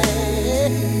 baby.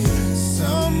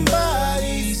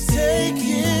 Somebody's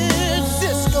taking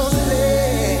Cisco's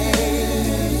place.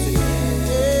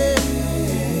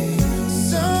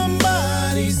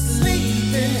 Somebody's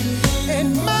sleeping in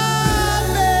my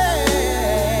bed.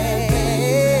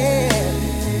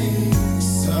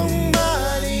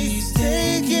 Somebody's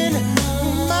taking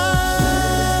my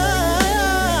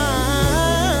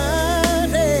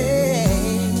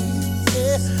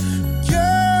place.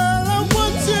 Girl, I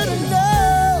want you to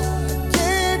know I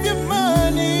gave you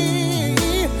money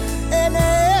and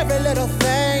every little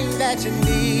thing that you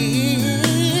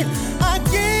need. I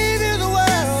gave you the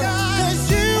world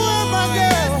 'cause you were my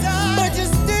girl, but you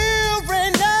still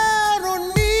ran out on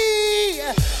me.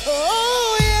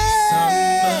 Oh yeah.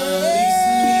 Somebody's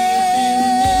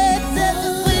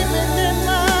sleeping in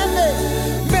my bed,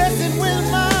 messing with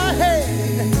my head.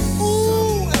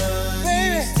 Ooh,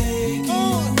 baby,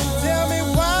 tell me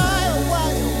why,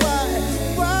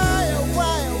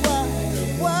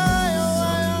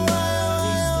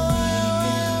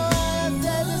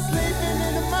 Daddy's sleeping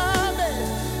in my bed,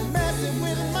 messing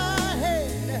with my head.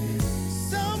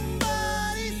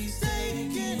 Somebody's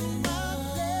taking my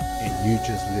place. And you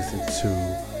just listened to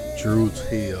Drew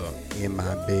Hill in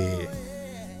My Bed.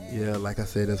 Yeah, like I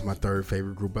said, that's my 3rd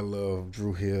favorite group. I love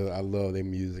Drew Hill. I love their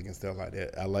music and stuff like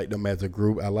that. I like them as a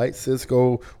group. I like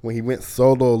Cisco when he went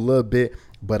solo a little bit,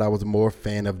 but I was more a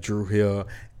fan of Drew Hill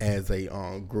as a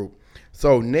group.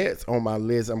 So next on my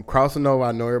list, I'm crossing over.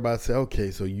 I know everybody say,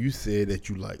 okay, so you said that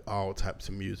you like all types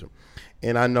of music.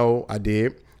 And I know I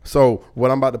did. So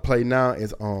what I'm about to play now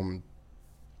is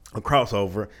a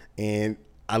crossover, and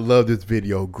I love this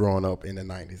video growing up in the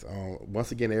 90s.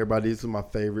 Once again, everybody, this is my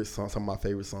favorite song, some of my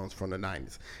favorite songs from the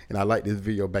 90s. And I like this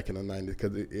video back in the 90s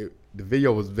because the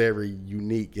video was very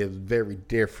unique. It was very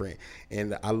different.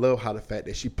 And I love how the fact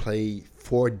that she played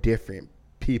 4 different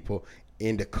people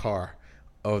in the car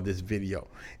of this video.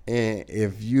 And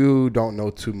if you don't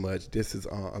know too much, this is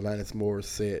Alanis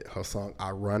Morissette, her song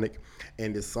Ironic.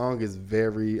 And this song is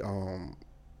very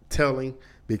telling,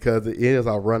 because it is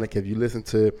ironic if you listen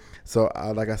to it. So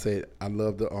like I said, I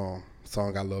love the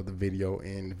song, I love the video,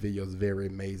 and the video is very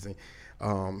amazing.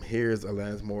 Here's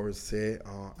Alanis Morissette,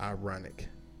 Ironic.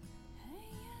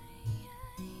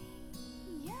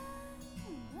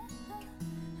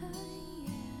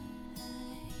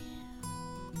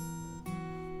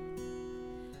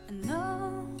 An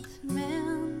old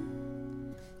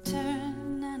man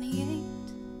turned 98.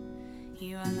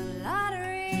 He won the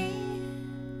lottery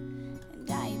and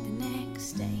died the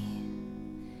next day.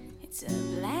 It's a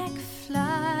black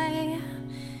fly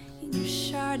in your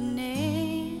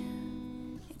Chardonnay.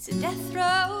 It's a death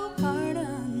row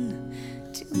pardon,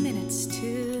 2 minutes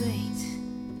too late.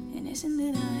 And isn't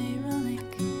it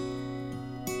ironic?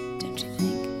 Don't you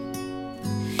think?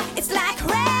 It's like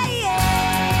rain.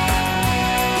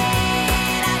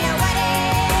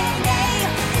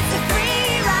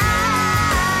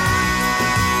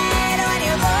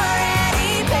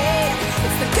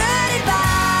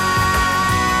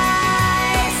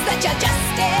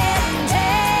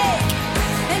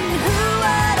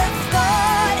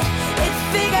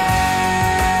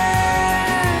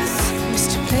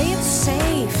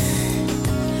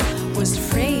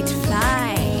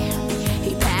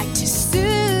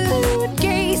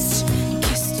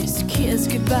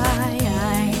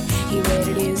 He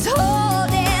waited his whole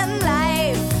damn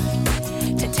life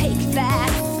to take that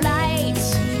flight.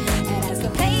 And as the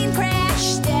plane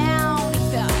crashed down, he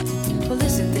thought, well,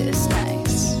 isn't this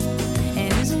nice?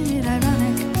 And isn't it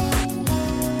ironic?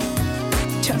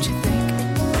 Don't you think?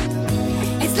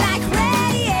 It's like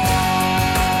rain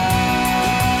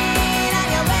on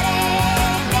your wedding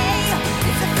day.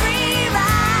 It's a free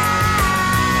ride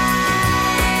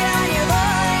on your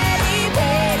already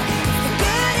paid. It's the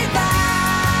good advice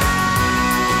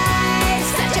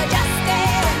that you just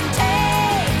didn't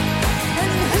take.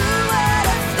 And who would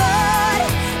have thought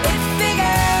it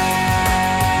figures?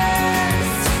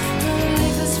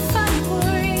 Life is fun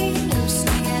for you,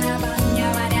 sneaking up on you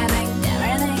when you think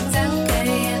everything's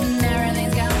okay and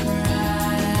everything's going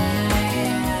right.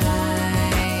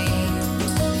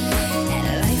 And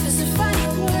life is a funny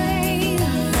way,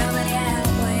 nobody has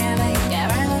when you think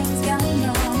everything's going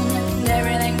wrong and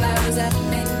everything blows up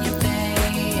in your face.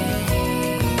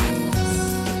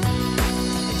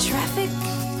 The traffic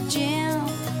jam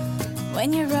when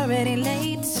you're already late.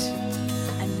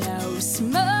 A no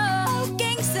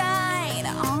smoking sign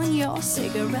on your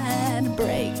cigarette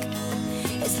break.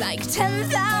 It's like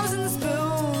 10,000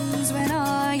 spoons when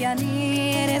all you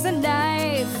need is a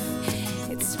knife.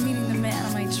 It's meeting the man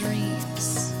of my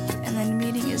dreams and then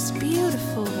meeting his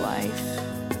beautiful wife.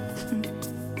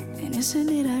 And isn't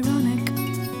it ironic?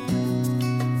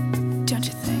 Don't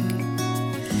you think?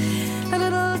 A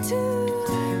little too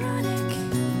ironic.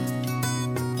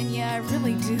 And yeah, I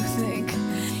really do think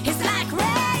it's like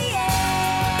rain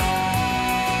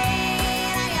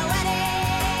on your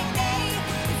wedding day.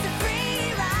 It's a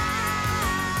free ride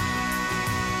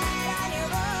on your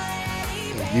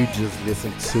already paid. You just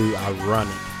listened to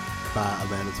Ironic by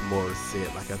Alanis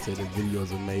Morissette. Like I said, the video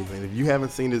is amazing. If you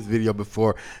haven't seen this video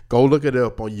before, go look it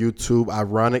up on YouTube.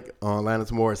 Ironic,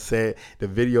 Alanis Morissette. The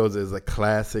videos is a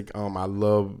classic. I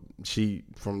love she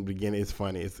from the beginning. It's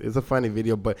funny. It's a funny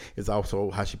video, but it's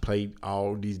also how she played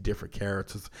all these different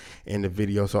characters in the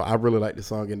video. So I really like the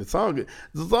song. And the song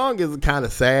is kind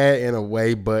of sad in a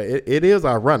way, but it is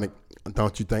ironic.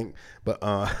 Don't you think? But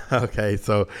okay,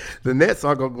 so the next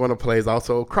song I'm going to play is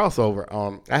also a crossover.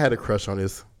 I had a crush on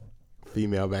this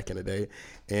female back in the day,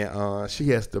 and she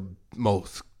has the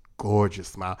most gorgeous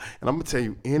smile. And I'm gonna tell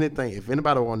you anything. If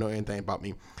anybody want to know anything about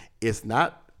me, it's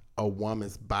not a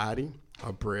woman's body,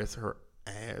 her breast, her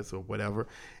ass, or whatever.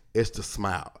 It's the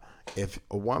smile. If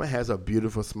a woman has a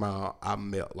beautiful smile, I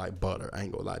melt like butter. I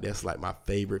ain't gonna lie. That's like my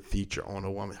favorite feature on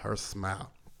a woman, her smile.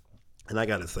 And I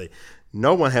gotta say,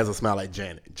 no one has a smile like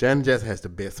Janet. Janet just has the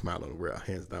best smile in the world,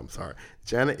 hands down. I'm sorry.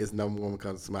 Janet is number one when it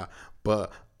comes to smile.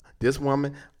 But this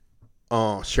woman,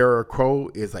 Sheryl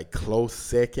Crow, is a close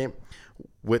second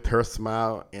with her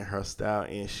smile and her style,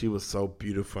 and she was so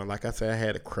beautiful. And like I said, I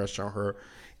had a crush on her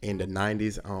in the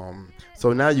 90s.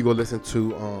 So now you go listen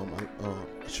to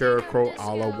Sheryl Crow,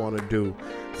 All I Wanna Do.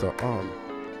 So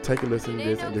take a listen to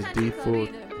this, and this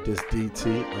This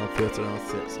DT, Unfiltered,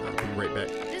 Uncensored. I'll be right back.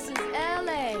 This is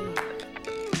LA.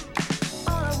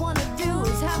 All I wanna do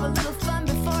is have a little fun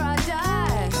before I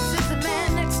die. Sits a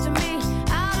man next to me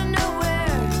out of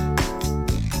nowhere.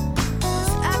 It's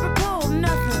apropos of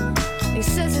nothing. He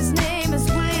says his name is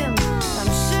William.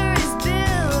 I'm sure he's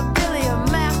Bill or Billy or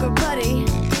Mac or Buddy.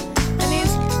 And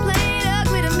he's plain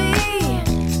ugly to me.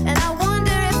 And I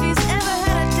wonder if he's ever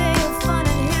had a day of fun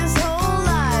in his whole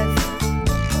life.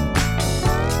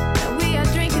 And we are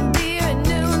drinking beer at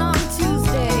noon on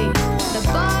Tuesday. The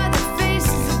bar that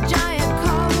faces a giant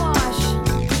car wash.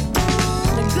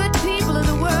 The good people of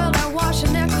the world are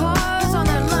washing their cars on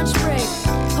their lunch break,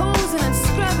 hosing and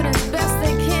scrubbing as best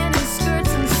they can in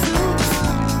skirts and suits.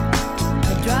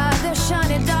 They drive their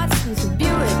shiny Datsuns and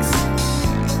Buicks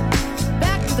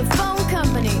back to the phone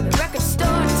company, the record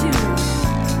store too.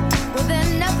 Well,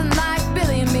 they're nothing like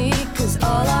Billy and me, 'cause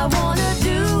all I wanna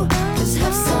do is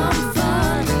have some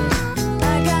fun.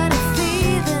 I got a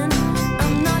feeling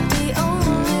I'm not the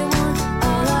only one.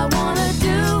 All I wanna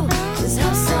do is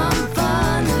have some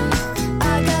fun.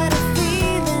 I got a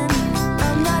feeling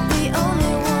I'm not the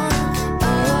only one.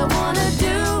 All I wanna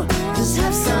do is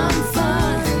have some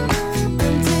fun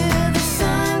until the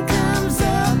sun comes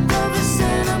up over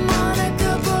Santa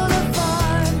Monica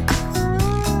Boulevard.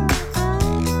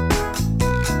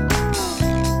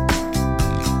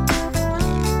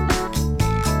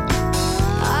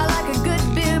 I like a good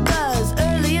beer buzz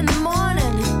early in the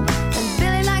morning, and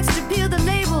Billy likes to peel the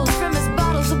labels from his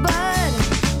bottles of Bud.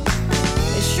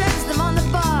 He shreds them on the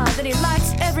bar, then he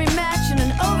lights every match in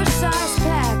an oversized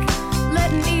pack,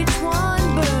 letting each one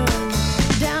burn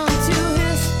down to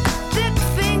his thick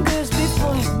fingers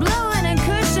before blowing and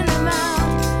cushioning them out.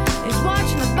 He's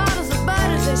watching the bottles of Bud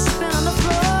as they spin on the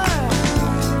floor,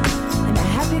 and a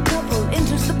happy couple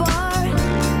enters the bar,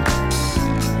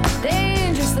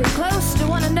 dangerously close to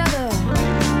one another.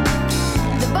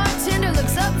 The bartender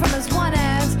looks up from his one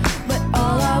ass, but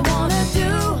all I wanna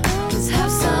do is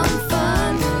have some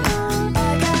fun.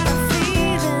 I got a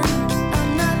feeling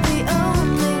I'm not the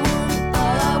only one.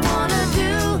 All I wanna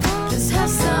do is have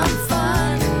some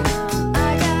fun.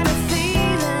 I got a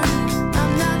feeling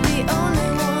I'm not the only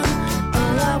one.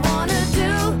 All I wanna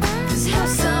do is have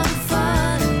some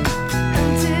fun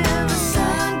until the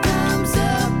sun comes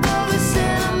up over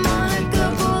Santa Monica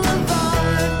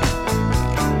Boulevard.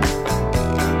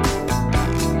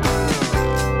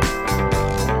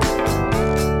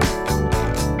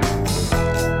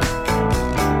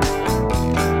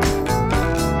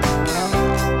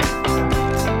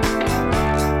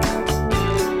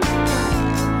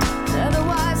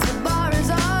 Otherwise, the bar is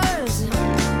ours.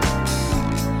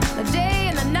 The day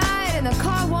and the night and the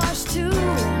car wash too.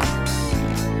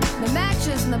 The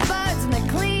matches and the buds and the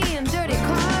clean and dirty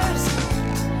cars.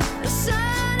 The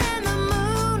sun and the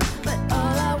moon, but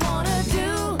all I wanna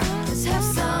do is have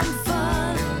some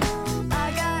fun.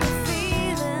 I got a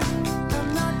feeling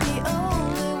I'm not the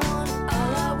only one.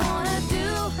 All I wanna do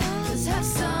is have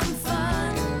some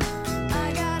fun.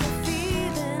 I got a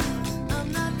feeling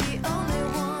I'm not the only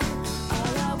one.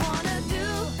 All I wanna do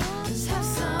is have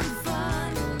some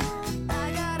fun.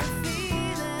 I got a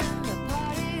feeling the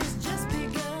party's just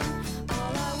begun.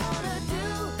 All I wanna do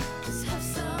is have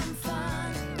some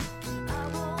fun. I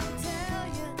won't tell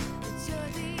you that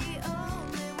you're the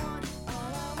only one.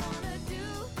 All I wanna do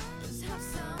is have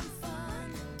some fun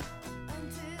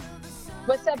until the sun.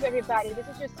 What's up, everybody? This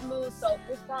is your smooth,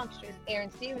 soulful songstress,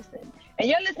 Aaron Stevenson, and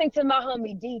you're listening to my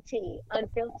homie DT,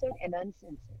 Unfiltered and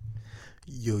Uncensored.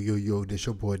 Yo, this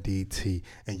your boy DT,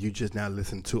 and you just now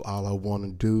listen to All I Wanna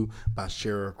Do by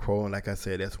Sheryl Crow. And like I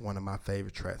said, that's one of my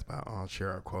favorite tracks by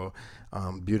Sheryl Crow.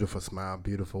 Beautiful smile,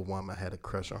 beautiful woman. I had a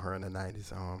crush on her in the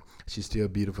 90s. She's still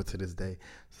beautiful to this day.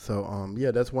 So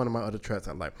yeah, that's one of my other tracks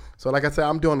I like. So like I said,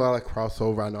 I'm doing a lot of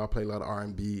crossover. I know I play a lot of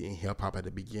R&B and hip hop at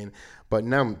the beginning, but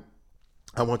now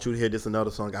I want you to hear this another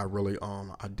song I really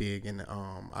I dig, and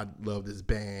I love this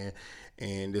band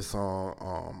and this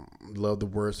song. Love the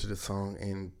words to this song,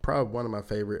 and probably one of my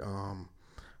favorite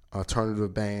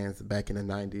alternative bands back in the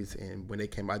 90s. And when they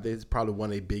came out, this is probably one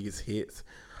of their biggest hits.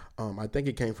 I think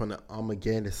it came from the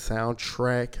Armageddon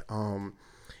soundtrack.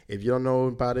 If you don't know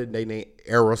about it, they named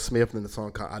Aerosmith in the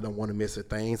song called I Don't Want to Miss a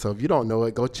Thing. So if you don't know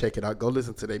it, go check it out. Go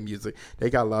listen to their music. They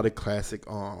got a lot of classic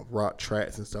rock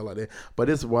tracks and stuff like that. But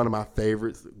it's one of my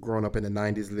favorites growing up in the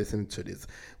 90s listening to this.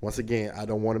 Once again, I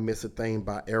Don't Want to Miss a Thing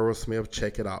by Aerosmith.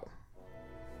 Check it out.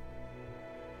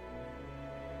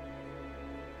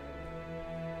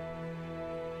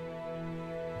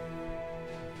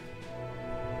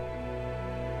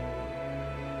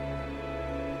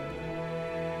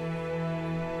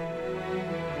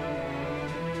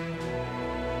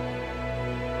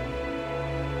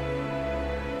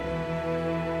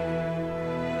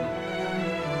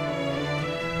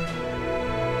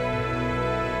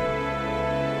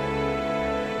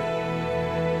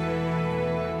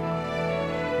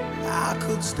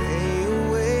 could stay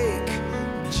awake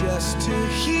just to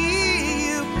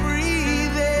hear you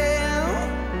breathing.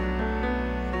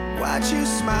 Watch you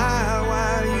smile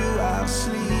while you are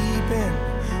sleeping,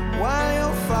 while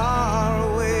you're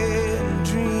far away and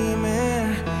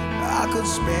dreaming. I could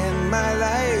spend my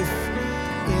life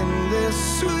in this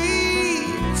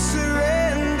sweet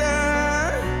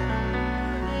surrender.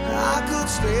 I could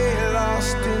stay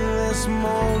lost in this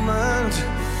moment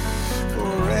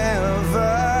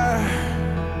forever.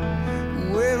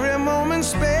 Every moment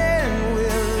spent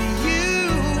with you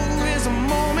is a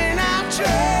moment I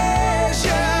treasure.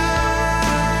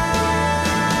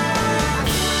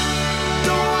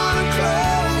 Don't wanna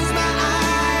close my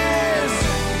eyes,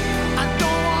 I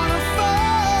don't wanna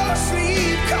fall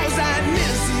asleep, 'cause I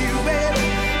miss you, baby,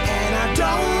 and I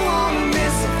don't wanna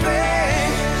miss a thing.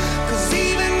 'Cause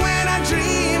even when I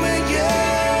dream of you,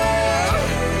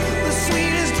 the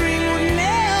sweetest dream would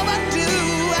never do.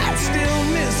 I'd still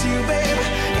miss you, baby,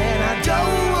 and I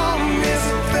don't wanna miss a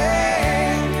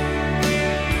thing.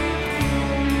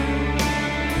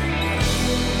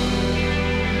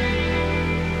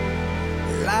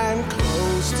 Lying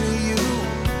close to you,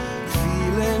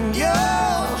 feeling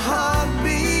your heart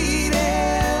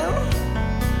beating,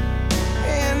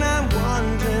 and I'm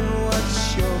wondering what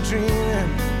you're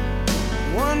dreaming,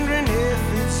 wondering if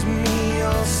it's me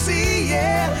you're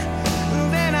seeing.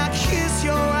 Then I kiss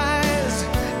your eyes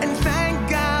and thank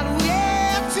God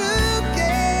we're together.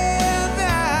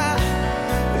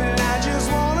 And I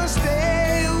just wanna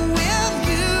stay with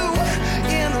you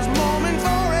in this moment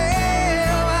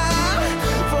forever,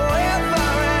 forever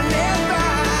and ever.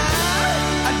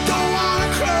 I don't wanna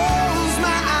close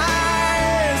my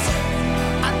eyes,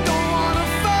 I don't wanna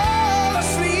fall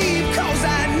asleep, 'cause I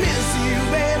miss you,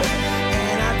 baby,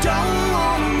 and I don't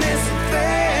wanna miss a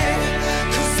thing.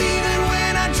 'Cause even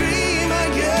when I dream of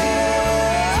you,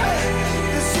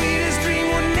 the sweetest dream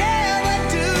will never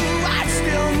do. I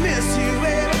still miss you,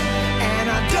 baby, and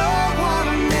I don't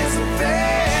wanna miss a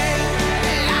thing.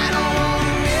 I don't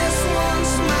wanna miss one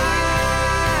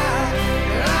smile,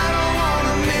 I don't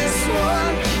wanna miss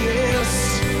one kiss.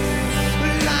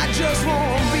 I just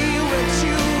wanna be with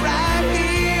you, right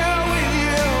here with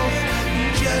you,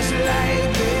 just like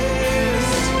this.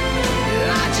 I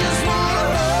just wanna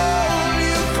hold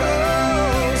you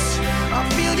close, I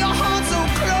feel your heart so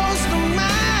close to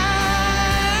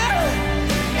mine,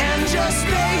 and just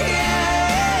stay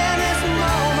here in this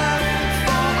moment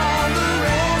for all the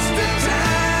rest of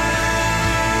time.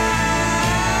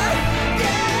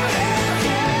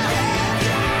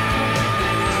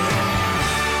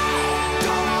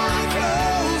 Don't wanna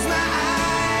close my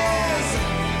eyes,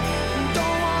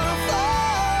 don't wanna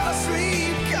fall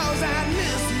asleep, 'cause I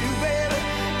miss you, baby,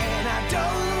 and I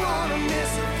don't wanna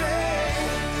miss a thing.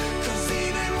 'Cause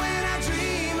even when I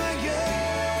dream of you,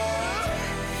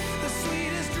 the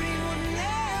sweetest dream would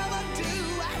never do.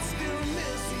 I still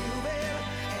miss you, baby,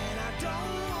 and I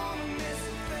don't wanna miss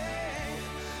a thing.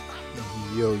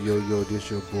 Yo, this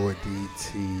your boy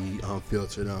DT,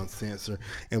 Unfiltered, Uncensored.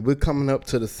 And we're coming up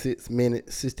to the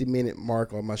 60-minute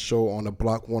mark on my show on the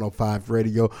Block 105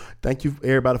 radio. Thank you,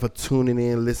 everybody, for tuning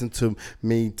in, listening to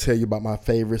me tell you about my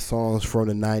favorite songs from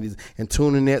the 90s. And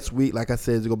tune in next week, like I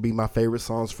said, it's going to be my favorite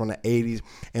songs from the 80s.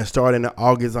 And starting in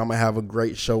August, I'm going to have a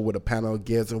great show with a panel of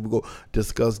guests, and we're going to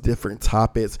discuss different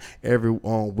topics every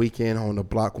weekend on the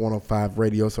Block 105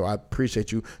 radio. So I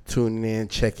appreciate you tuning in,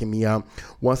 checking me out.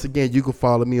 Once again, you can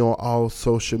follow me on all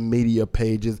social media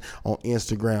pages on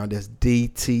Instagram. That's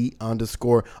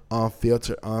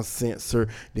DT_Unfiltered Uncensored.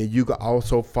 Then you can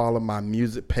also follow my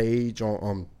music page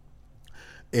on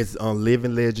it's on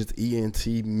Living Legends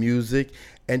ENT Music.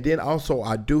 And then also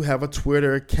I do have a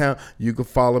Twitter account. You can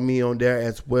follow me on there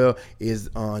as well. It's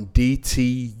on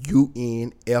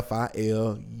DTUNFILUNCEN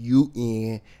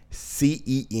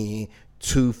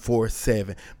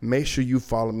 247. Make sure you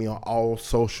follow me on all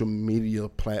social media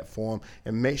platforms,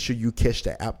 and make sure you catch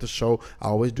the after show. I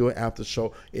always do an after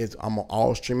show. I'm on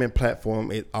all streaming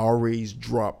platforms. It always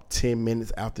dropped 10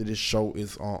 minutes after this show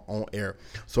is on air.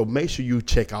 So make sure you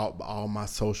check out all my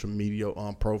social media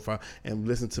profile and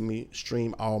listen to me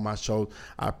stream all my shows.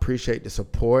 I appreciate the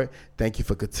support. Thank you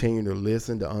for continuing to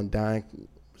listen to Undying.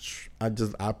 I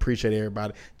appreciate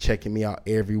everybody checking me out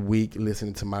every week,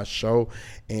 listening to my show,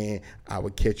 and I will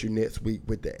catch you next week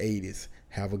with the 80s.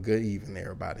 Have a good evening,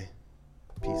 everybody.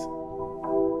 Peace.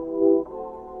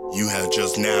 You have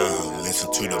just now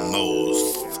listened to the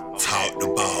most talked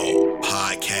about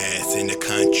podcast in the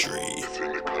country.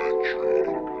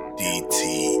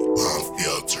 DT,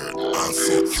 Unfiltered,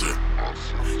 Uncensored.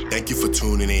 Thank you for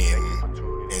tuning in,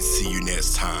 and see you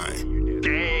next time.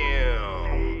 Damn.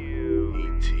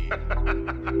 DT.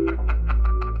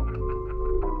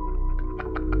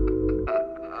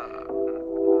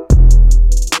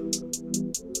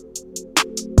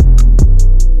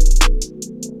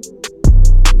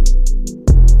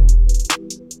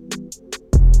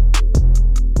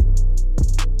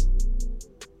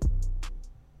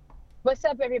 What's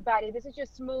up, everybody? This is your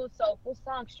smooth, soulful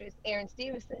songstress, Aaron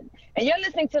Stevenson, and you're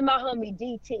listening to my homie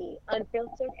DT,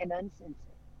 unfiltered and uncensored.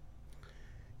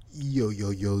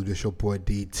 Yo, this your boy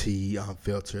DT,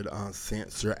 Unfiltered,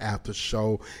 Uncensored After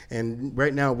Show. And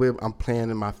right now I'm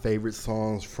playing my favorite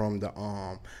songs from the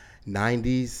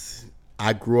 90's.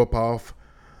 I grew up off.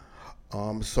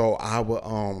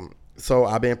 So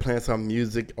I've been playing some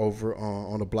music over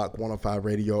on the Block 105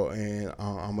 radio, and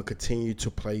I'm gonna continue to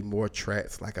play more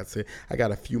tracks. Like I said, I got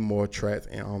a few more tracks,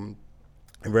 and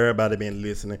if everybody been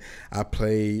listening, I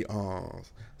played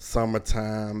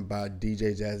Summertime by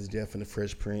DJ Jazzy Jeff and the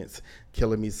Fresh Prince,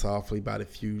 Killing Me Softly by the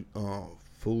few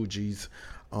Fugees,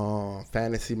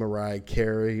 Fantasy Mariah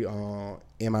Carey,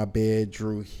 In My Bed,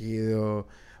 Drew Hill,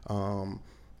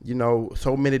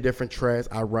 so many different tracks.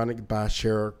 Ironic by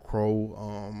Sheryl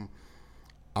Crow,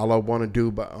 All I Want to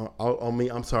Do by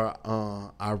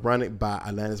Ironic by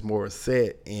Alanis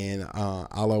Morissette, and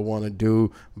All I Want to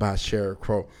Do by Sheryl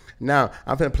Crow. Now,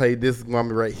 I'm going to play this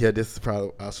woman right here. This is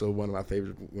probably also one of my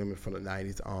favorite women from the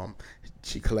 90's.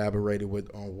 She collaborated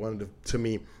with one of the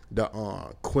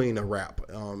queen of rap.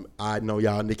 I know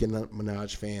y'all Nicki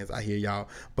Minaj fans. I hear y'all,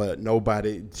 but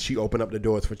nobody. She opened up the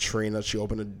doors for Trina. She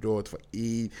opened the doors for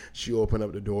Eve. She opened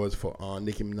up the doors for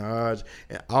Nicki Minaj,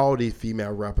 and all these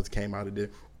female rappers came out of there.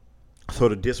 So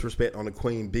the disrespect on the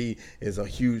Queen Bee is a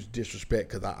huge disrespect,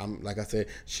 because I'm like I said,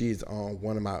 she's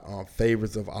one of my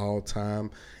favorites of all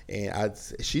time, and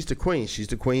she's the queen. She's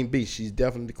the Queen Bee. She's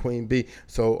definitely the Queen Bee.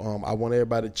 So I want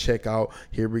everybody to check out.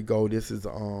 Here we go. This is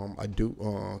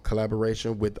a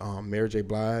collaboration with Mary J.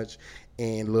 Blige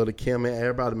and Lil Kim, and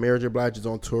everybody. Mary J. Blige is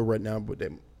on tour right now with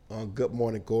them. Good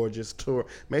Morning Gorgeous tour.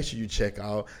 Make sure you check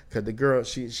out, because the girl,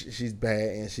 she's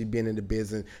bad, and she's been in the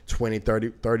business 20,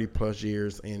 30 plus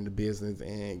years in the business,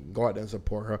 and go out there and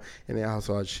support her. And then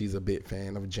also, she's a big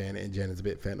fan of Janet, and Janet's a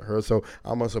big fan of her, so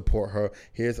I'm going to support her.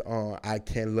 Here's I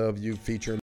Can Love You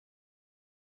featuring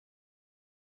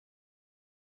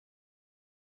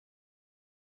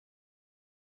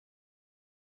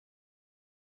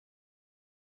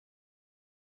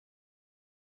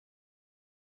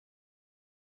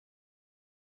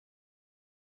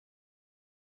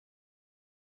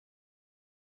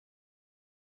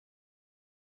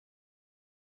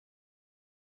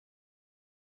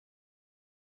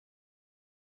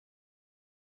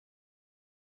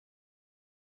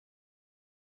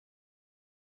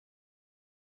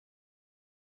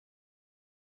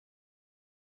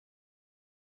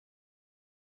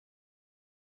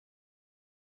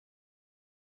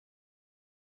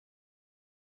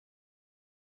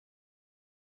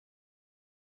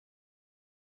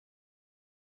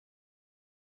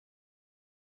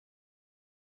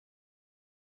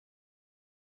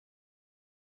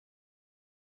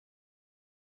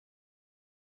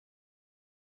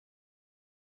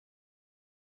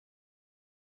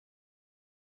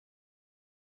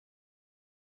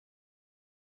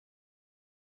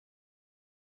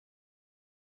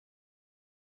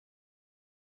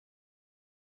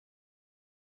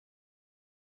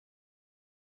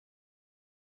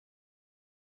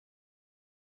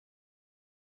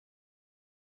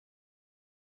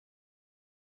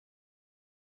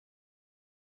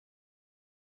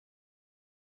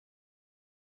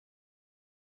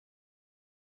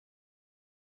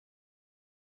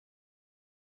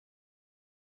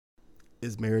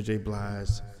is Mary J.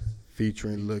 Blige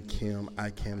featuring Lil Kim,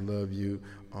 I Can Love You.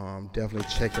 Definitely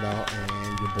check it out.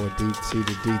 And your boy DT,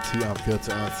 the DT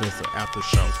Unfiltered Uncensored After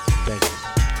Show. Thank you.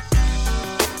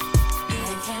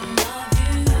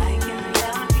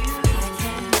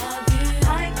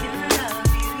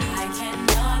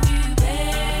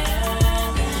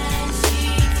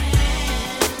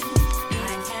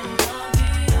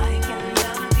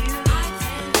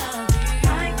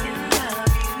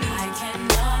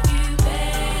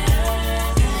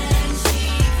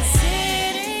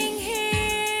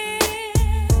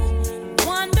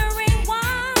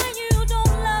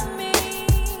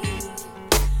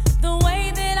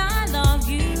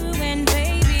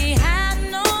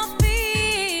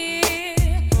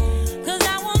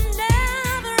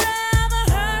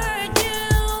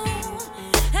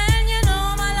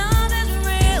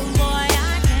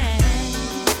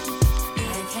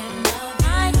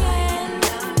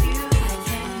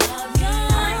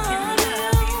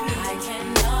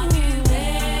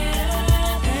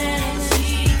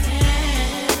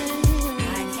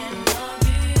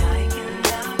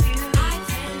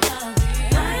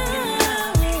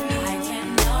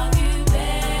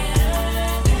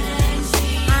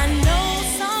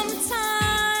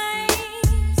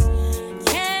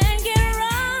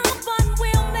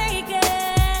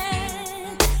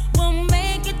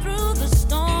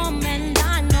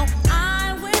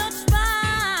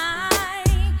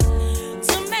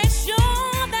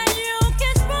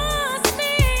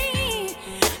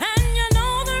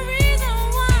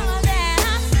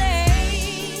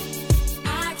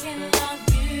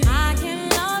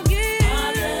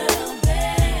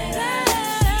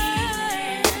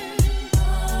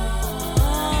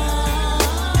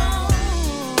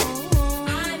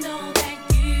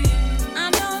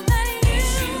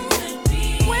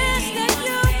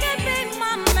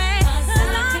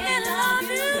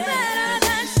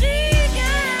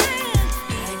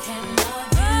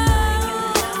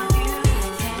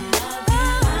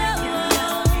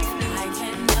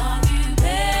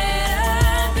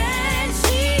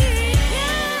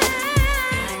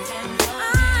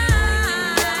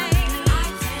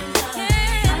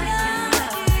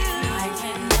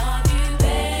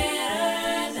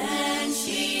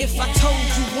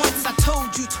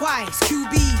 twice.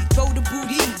 QB, throw the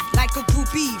booty like a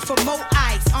groupie for more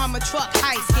ice. Armor truck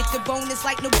heist, get the bonus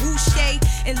like Boucher.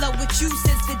 In love with you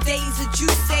since the days that you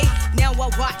say. Now I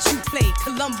watch you play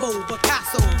Columbo,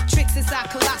 Picasso. Tricks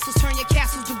inside colossals, turn your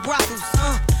castles to brothels.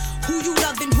 Who you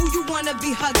loving, who you wanna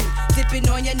be hugging? Dipping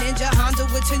on your ninja Honda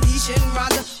with Tanisha and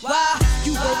Rhonda. Why?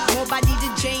 You work more body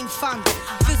than Jane Fonda.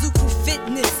 Physical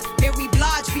fitness, Mary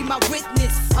Blige be my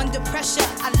witness. Under pressure,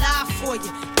 I lie for you,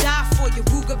 die for you.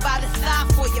 Ruger by the thigh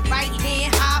for you, right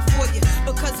hand high for you.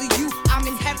 Because of you, I'm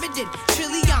inheriting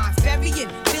trillions,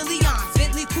 burying billions,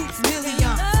 Bentley coupes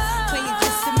millions. Playing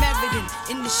just Samaritan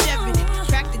in the Sheridan.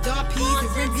 Crack the Don P's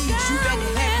and rim beats, you better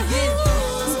have it in.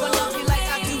 Who gon' love you like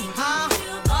I do, huh?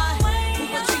 Who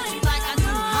gon' treat you like I do,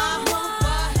 huh?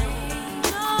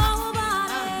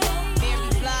 Mary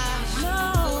Blige,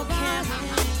 Lil' Kim,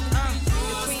 the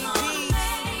Queen Bee,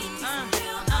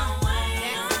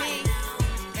 that's me,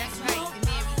 that's right, and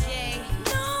Mary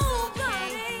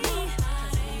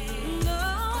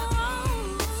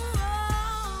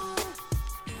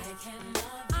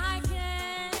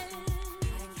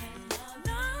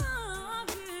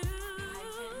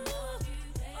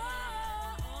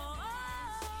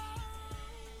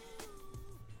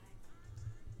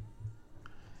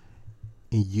J.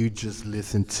 And you just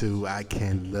listened to I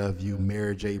Can't Love You,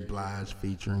 Mary J. Blige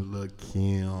featuring Lil'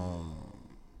 Kim.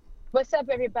 What's up,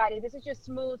 everybody? This is your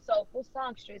smooth, soulful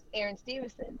songstress, Aaron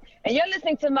Stevenson. And you're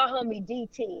listening to my homie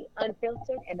DT,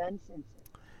 unfiltered and uncensored.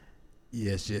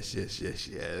 Yes.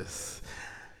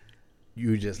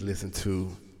 You just listened to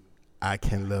I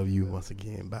Can't Love You once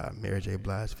again by Mary J.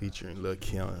 Blige featuring Lil'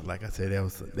 Kim. Like I said,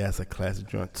 that's a classic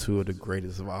joint, two of the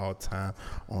greatest of all time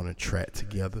on a track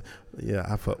together. Yeah,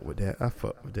 I fuck with that.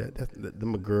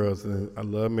 Them are girls. And I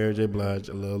love Mary J. Blige.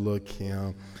 I love Lil'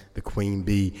 Kim. The Queen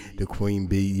Bee.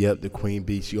 Yep, the Queen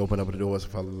Bee. She opened up the doors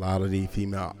for a lot of these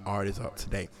female artists up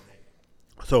today.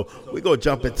 So we go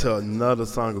jump into another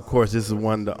song. Of course, this is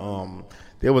one that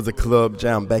there was a club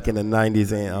jam back in the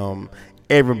 90s, and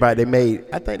everybody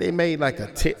I think they made like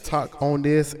a TikTok on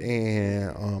this,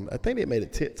 and I think they made a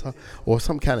TikTok or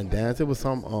some kind of dance. It was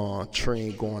some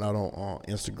trend going out on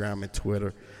Instagram and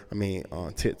Twitter.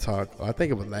 On TikTok. I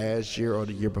think it was last year or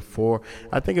the year before.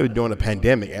 I think it was during the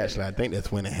pandemic. Actually, I think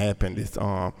that's when it happened.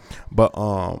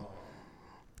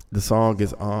 The song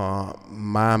is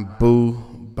 "My Boo"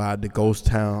 by the Ghost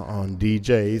Town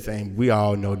DJs, and we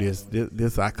all know this. This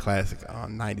is our classic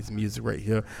 90s music right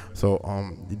here. So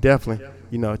definitely,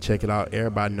 check it out.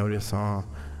 Everybody know this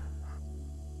song.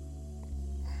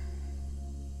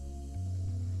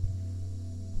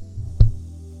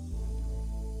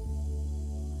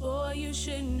 Boy, you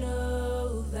should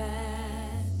know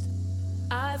that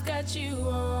I've got you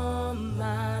on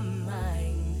my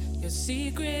mind. Your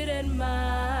secret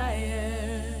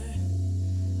admirer.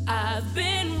 I've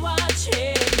been watching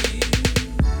you.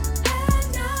 At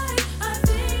night, I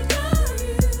think of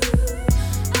you.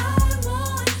 I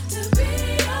want to be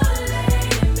your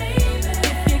lady, baby.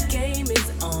 If your game is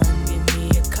on, give me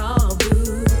a call,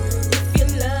 boo. If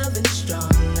you're loving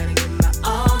strong, gotta give my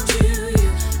all to you.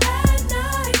 At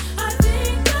night, I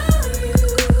think of you.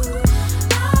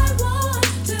 I want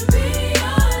to be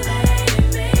your lady,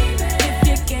 baby. If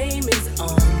your game is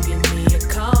on, give me a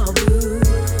call, boo.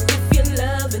 If you're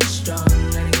loving strong,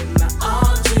 gotta give my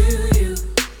all to you.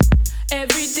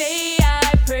 Every day I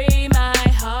pray my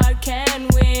heart can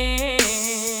win.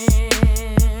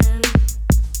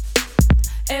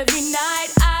 Every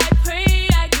night I pray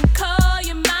I can call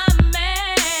you my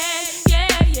man. Yeah.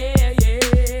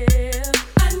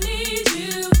 I need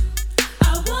you. I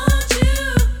want you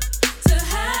to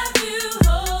have you,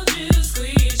 hold you,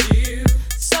 squeeze you.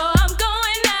 So I'm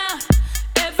going out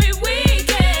every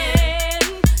weekend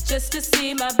just to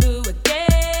see my boo again.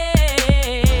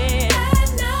 At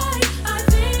night I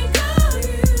think of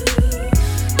you.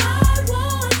 I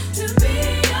want to be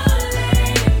your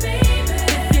lady, baby.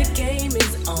 If your game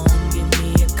is on, give me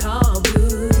a call,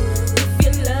 boo. If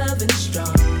you're loving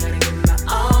strong, gotta give my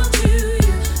all to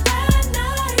you. At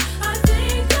night I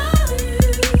think of you.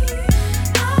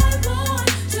 I want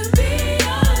to be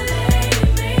your lady,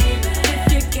 baby. If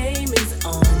your game is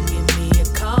on, give me a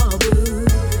call, boo.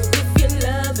 If you're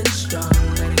loving strong,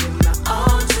 gotta give my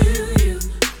all to you.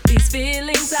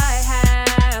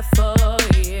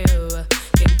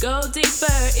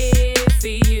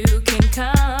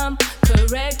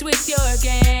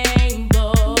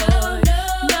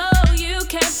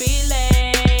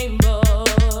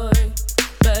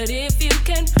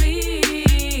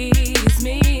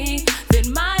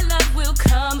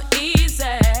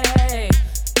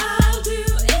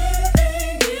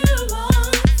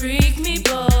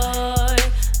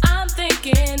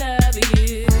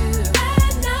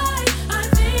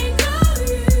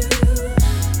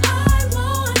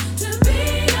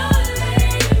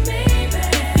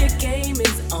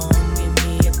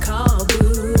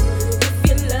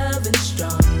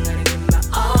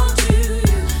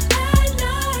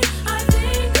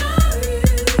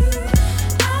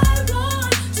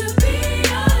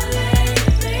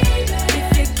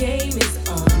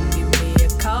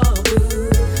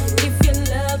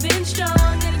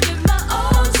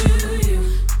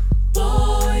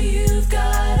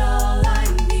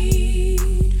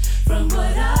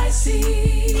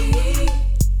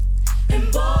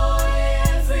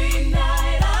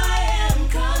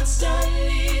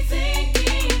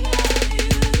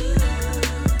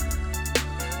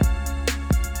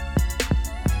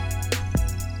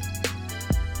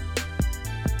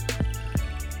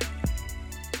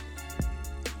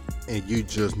 And you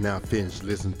just now finished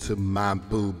listening to My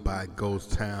Boo by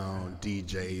Ghost Town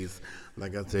DJs.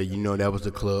 Like I said, you know that was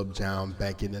the club jam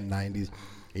back in the 90s.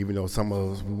 Even though some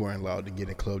of us, we weren't allowed to get in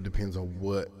the club, depends on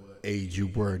what age you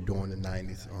were during the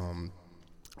 90s.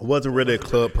 I wasn't really a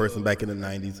club person back in the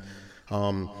 90s.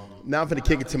 Now I'm going to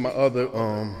kick it to my other,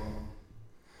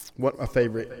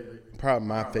 probably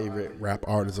my favorite rap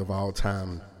artist of all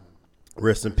time.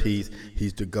 Rest in peace.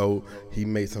 He's the GOAT. He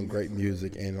made some great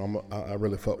music, and I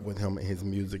really fuck with him and his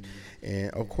music. And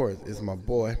of course, it's my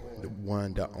boy, the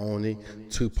one, the only,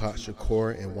 Tupac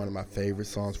Shakur, and one of my favorite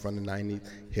songs from the 90s,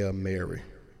 Hail Mary.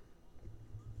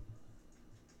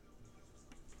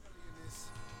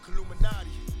 Illuminati,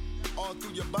 all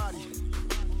through your body.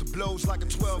 The blows like a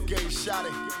 12-gauge shot.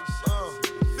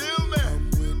 Feel me?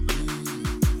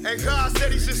 And God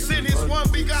said he should send his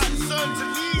one begotten son to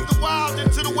lead the wild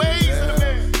into the ways of the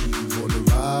man.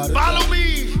 Follow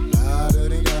me.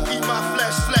 Eat my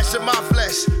flesh of my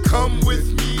flesh. Come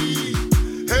with me.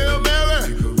 Hail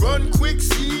Mary, run quick,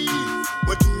 see.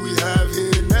 What do we have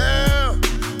here now?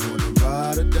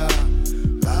 Ride or die.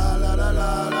 La la la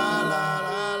la la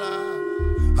la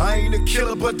la. I ain't a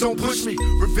killer, but don't push me.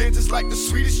 Revenge is like the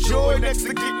sweetest joy next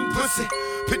to getting pussy.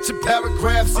 Picture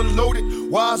paragraphs unloaded,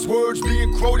 wise words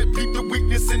being quoted. Peep the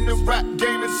weakness in the rap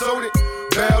game and sold it.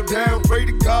 Bow down, pray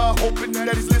to God, hoping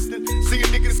that he's listening. Seeing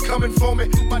niggas coming for me,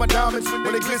 my diamonds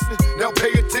when they glistening. Now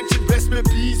pay attention, best in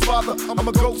peace, Father. I'm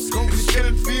a ghost, and these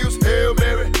killing fields. Hail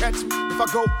Mary, catch me if I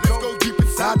go. Let's go deep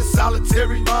inside the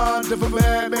solitary mind of a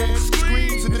madman.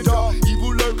 Screams in the dark,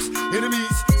 evil lurks,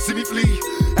 enemies see me flee.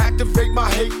 Activate my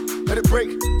hate, let it break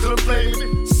till the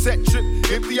flame. Set trip,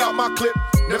 empty out my clip.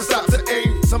 Never stop to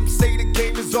aim. Some say the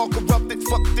game is all corrupted.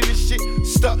 Fucked in this shit.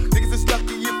 Stuck. Niggas is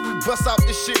lucky if we bust out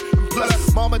this shit. And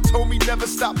plus, mama told me never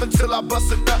stop until I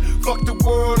bust a nut. Fuck the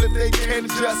world if they can't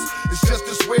adjust. It's just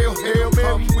as well. Hail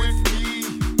Mary with me.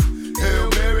 Hail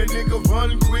Mary, nigga,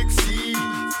 run quick, see.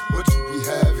 What do we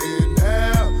have here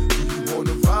now? Do you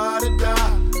wanna ride or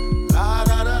die? La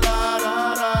da da da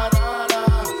da da da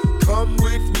da. Come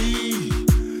with me.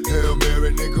 Hail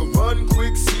Mary, nigga, run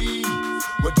quick, see.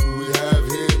 What do we have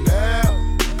here now?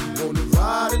 You wanna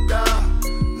ride or die?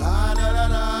 La da da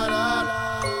da da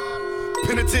da.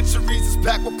 Penitentiaries is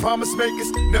packed with promise makers.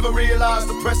 Never realized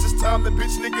the precious time that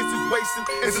bitch niggas is wasting.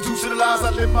 Institutionalized, I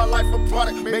live my life a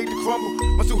product made to crumble.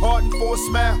 Much too hardened for a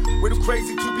smile, way too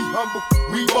crazy to be humble.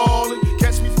 We ballin',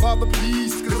 catch me, Father,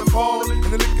 please, cause I'm falling. In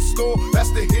the liquor store,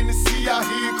 that's the Hennessy I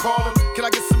hear calling. Can I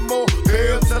get some more?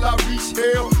 Hell till I reach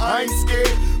hell, I ain't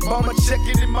scared. Mama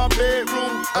checking in my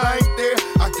bedroom, I ain't there.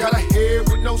 I got a head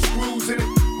with no screws in it.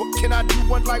 What can I do?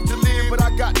 One life to live, but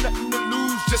I got nothing to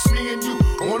lose. Just me and you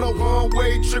on a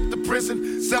one-way trip to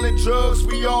prison. Selling drugs,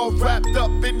 we all wrapped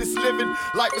up in this living.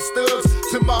 Like the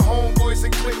studs to my homeboys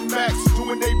and Clinton Max,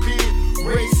 doing they bid.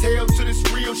 Raise hell to this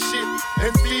real shit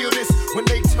and feel this when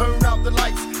they turn out the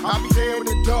lights. I'll be there in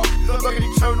the dark,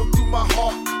 looking eternal through my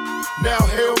heart. Now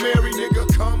Hail Mary, nigga,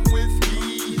 come with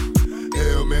me.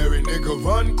 Hail Mary, nigga,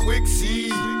 run quick,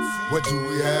 see. What do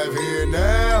we have here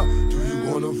now? Do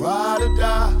you wanna ride or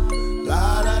die?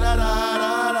 La da da da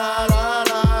da da da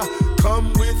da.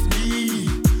 Come with me.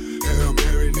 Hail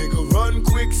Mary, nigga, run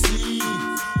quick, see.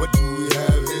 What do we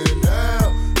have here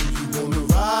now? Do you wanna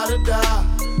ride or die?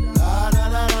 La da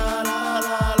da da da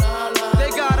da da da. They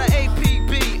got an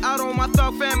APB out on my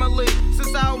thug family.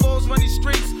 Since outlaws run these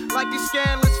streets like these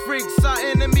scandalous freaks. Our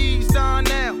enemies dying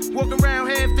now, walk around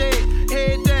half dead,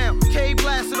 head down. K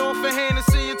blasted off a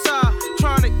Hennessy and tie.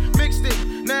 Tronic mixed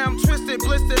it, now I'm twisted,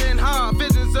 blistered and high.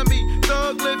 Visions of me,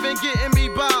 thug living, getting me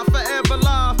by, forever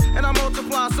live. And I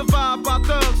multiply, survive by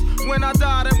thugs. When I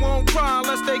die, they won't cry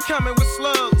unless they coming with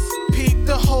slugs. Peep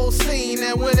the whole scene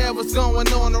and whatever's going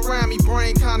on around me.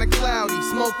 Brain kinda cloudy,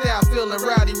 smoked out, feeling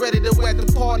rowdy, ready to wet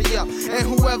the party up. And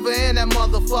whoever in that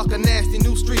motherfucker, nasty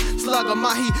new street slugger,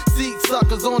 my heat seat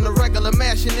suckers on the regular,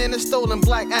 mashing in a stolen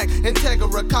black act.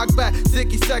 Integra, cock back,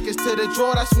 60 seconds to the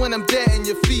draw. That's when I'm dead in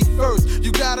your feet first.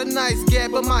 You got a nice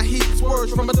gap, but my heat's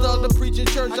worse. From a thug to preaching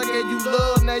church, I gave you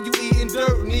love, now you eating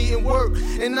dirt, needing work.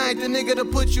 And I ain't the nigga to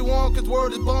put you on, cause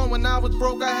word is born. When I was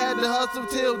broke, I had to hustle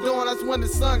till dawn. That's when the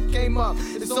sun came up.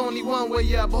 It's only one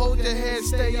way up. Hold your head,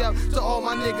 stay up. To all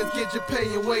my niggas, get your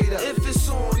pay and wait up. If it's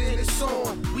on, then it's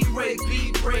on. We rake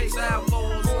beat breaks,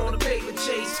 outlaws on the paper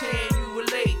chase. Can you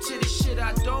relate to the shit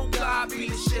I don't got? Be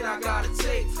the shit I gotta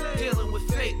take. Dealing with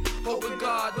fate, hoping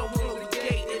God don't blow the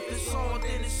gate. If it's on,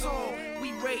 then it's on.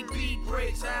 We rake beat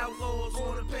breaks, outlaws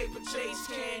on the paper chase.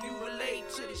 Can you relate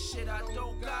to the shit I I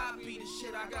don't got be the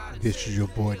shit I gotta This is your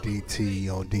boy DT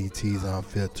on DT's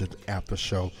Unfiltered After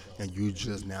Show, and you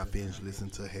just now finished listening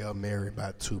to Hail Mary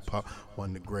by Tupac, one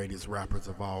of the greatest rappers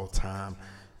of all time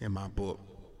in my book,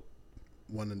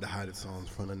 one of the hottest songs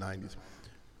from the 90s.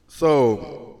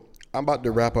 So I'm about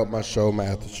to wrap up my show, my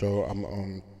after show.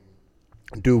 I'm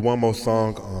do one more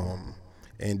song,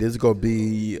 and this is gonna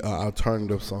be an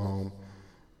alternative song,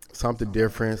 something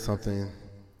different, something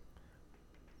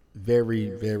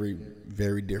very, very,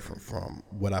 very different from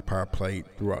what I probably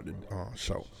played throughout the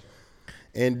show.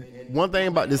 And one thing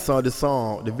about this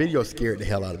song, the video scared the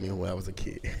hell out of me when I was a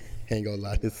kid. Ain't gonna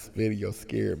lie, this video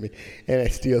scared me, and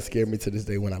it still scares me to this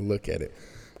day when I look at it,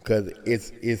 because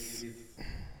it's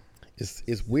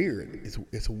weird.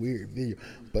 It's a weird video,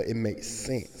 but it makes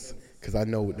sense because I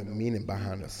know the meaning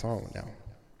behind the song now.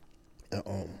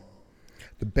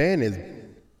 The band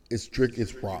is strict.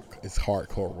 It's rock. It's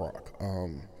hardcore rock.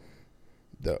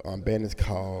 The band is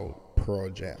called Pearl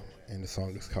Jam, and the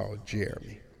song is called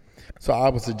Jeremy. So I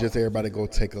would suggest everybody go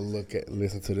take a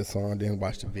listen to the song, then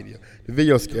watch the video. The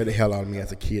video scared the hell out of me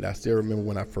as a kid. I still remember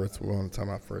when I first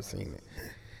seen it,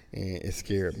 and it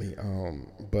scared me.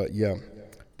 But yeah,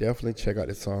 definitely check out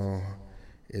the song.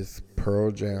 It's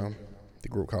Pearl Jam, the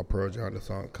group called Pearl Jam. The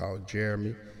song called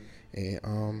Jeremy,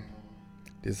 and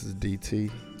this is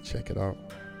DT. Check it out.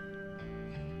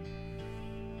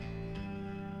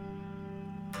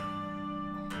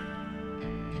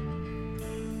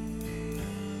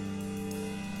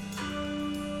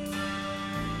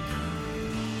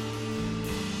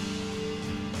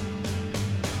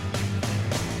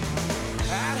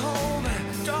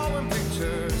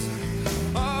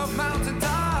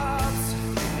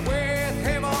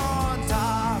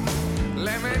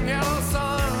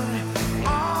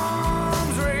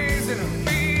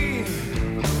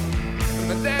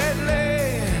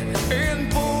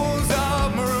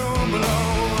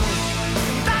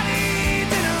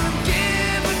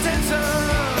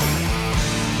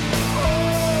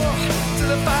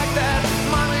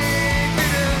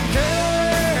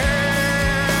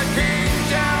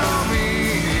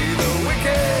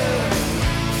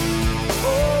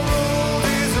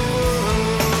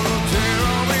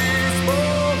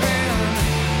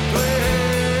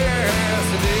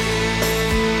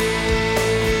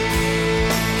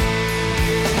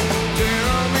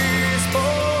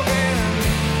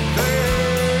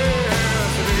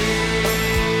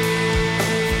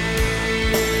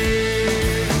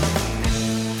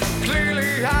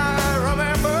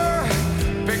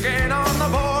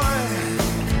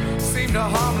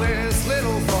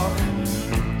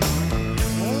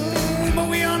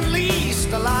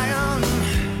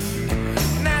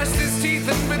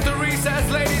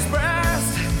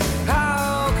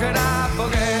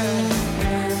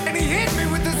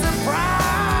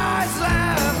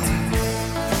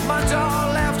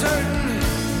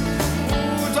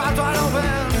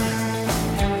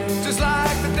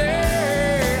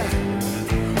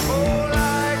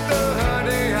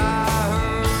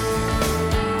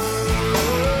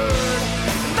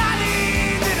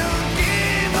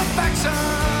 Affection,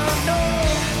 no.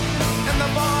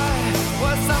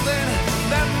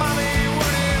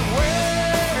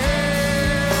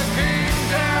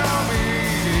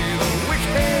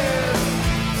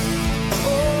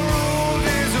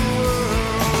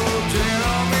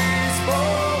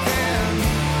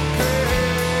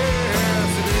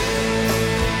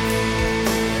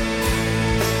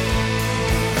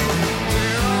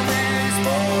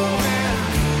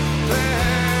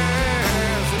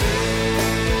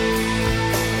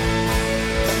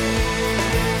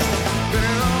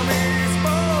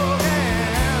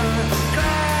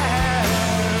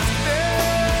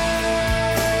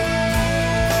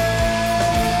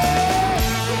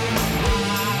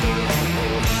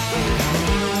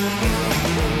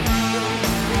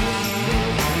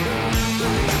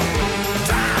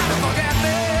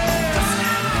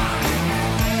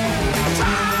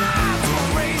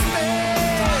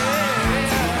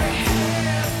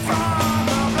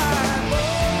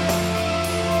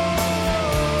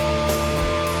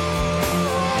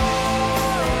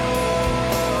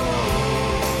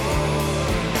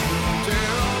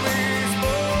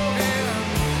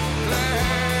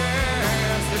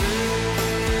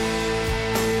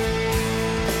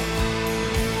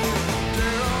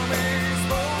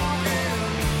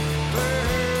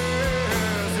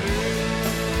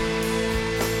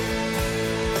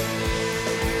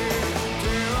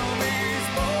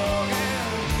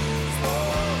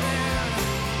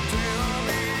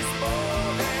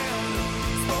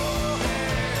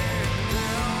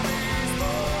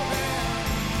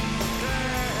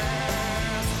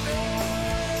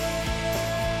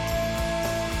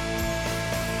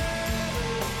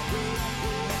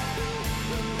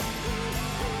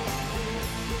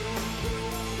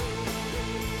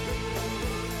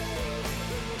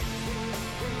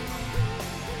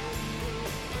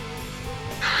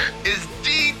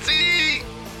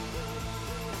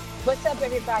 What's up,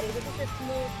 everybody? This is your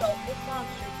smooth, soulful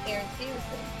songstress, Aaron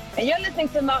Stevenson. And you're listening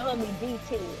to my homie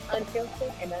DT,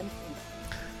 Unfiltered and Unseen.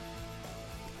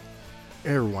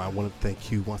 Everyone, I want to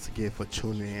thank you once again for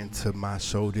tuning in to my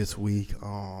show this week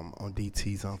on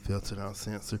DT's Unfiltered and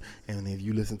Uncensored. And if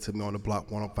you listen to me on the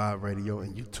Block 105 radio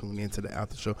and you tune into the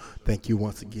after show, thank you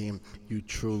once again. You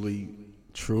truly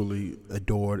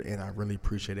adored, and I really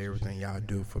appreciate everything y'all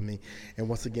do for me. And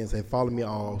once again, say follow me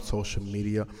on all social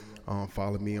media.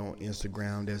 Follow me on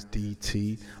Instagram. That's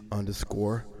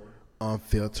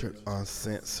DT_Unfiltered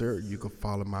Uncensored. You can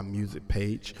follow my music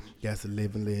page. That's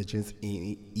Living Legends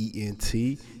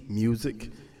ENT Music.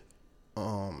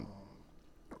 And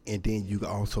then you can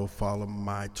also follow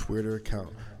my Twitter account.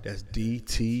 That's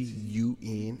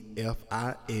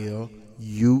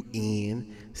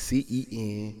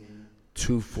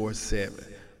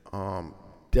DTUNFILUNCEN247.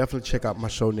 Definitely check out my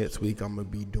show next week. I'm going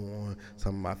to be doing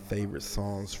some of my favorite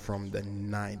songs from the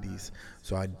 90s.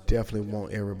 So I definitely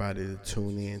want everybody to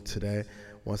tune in today.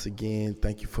 Once again,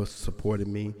 thank you for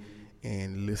supporting me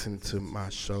and listening to my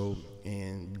show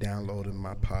and downloading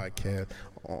my podcast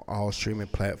on all streaming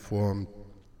platforms.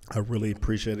 I really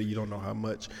appreciate it. You don't know how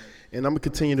much. And I'm going to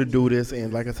continue to do this.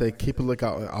 And like I said, keep a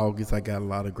lookout in August. I got a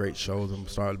lot of great shows. I'm going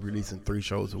to start releasing 3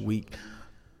 shows a week.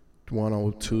 One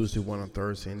on Tuesday, one on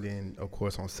Thursday, and then, of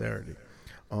course, on Saturday.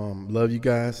 Love you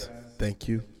guys. Thank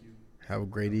you. Have a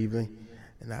great evening.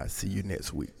 And I'll see you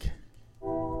next week.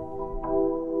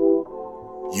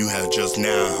 You have just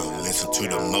now listened to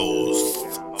the most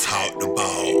talked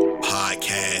about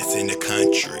podcast in the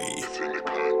country.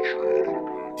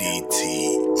 DT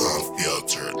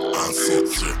Unfiltered,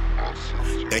 Uncensored.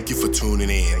 Thank you for tuning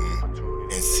in,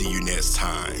 and see you next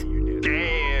time.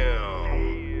 Damn.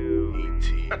 DT.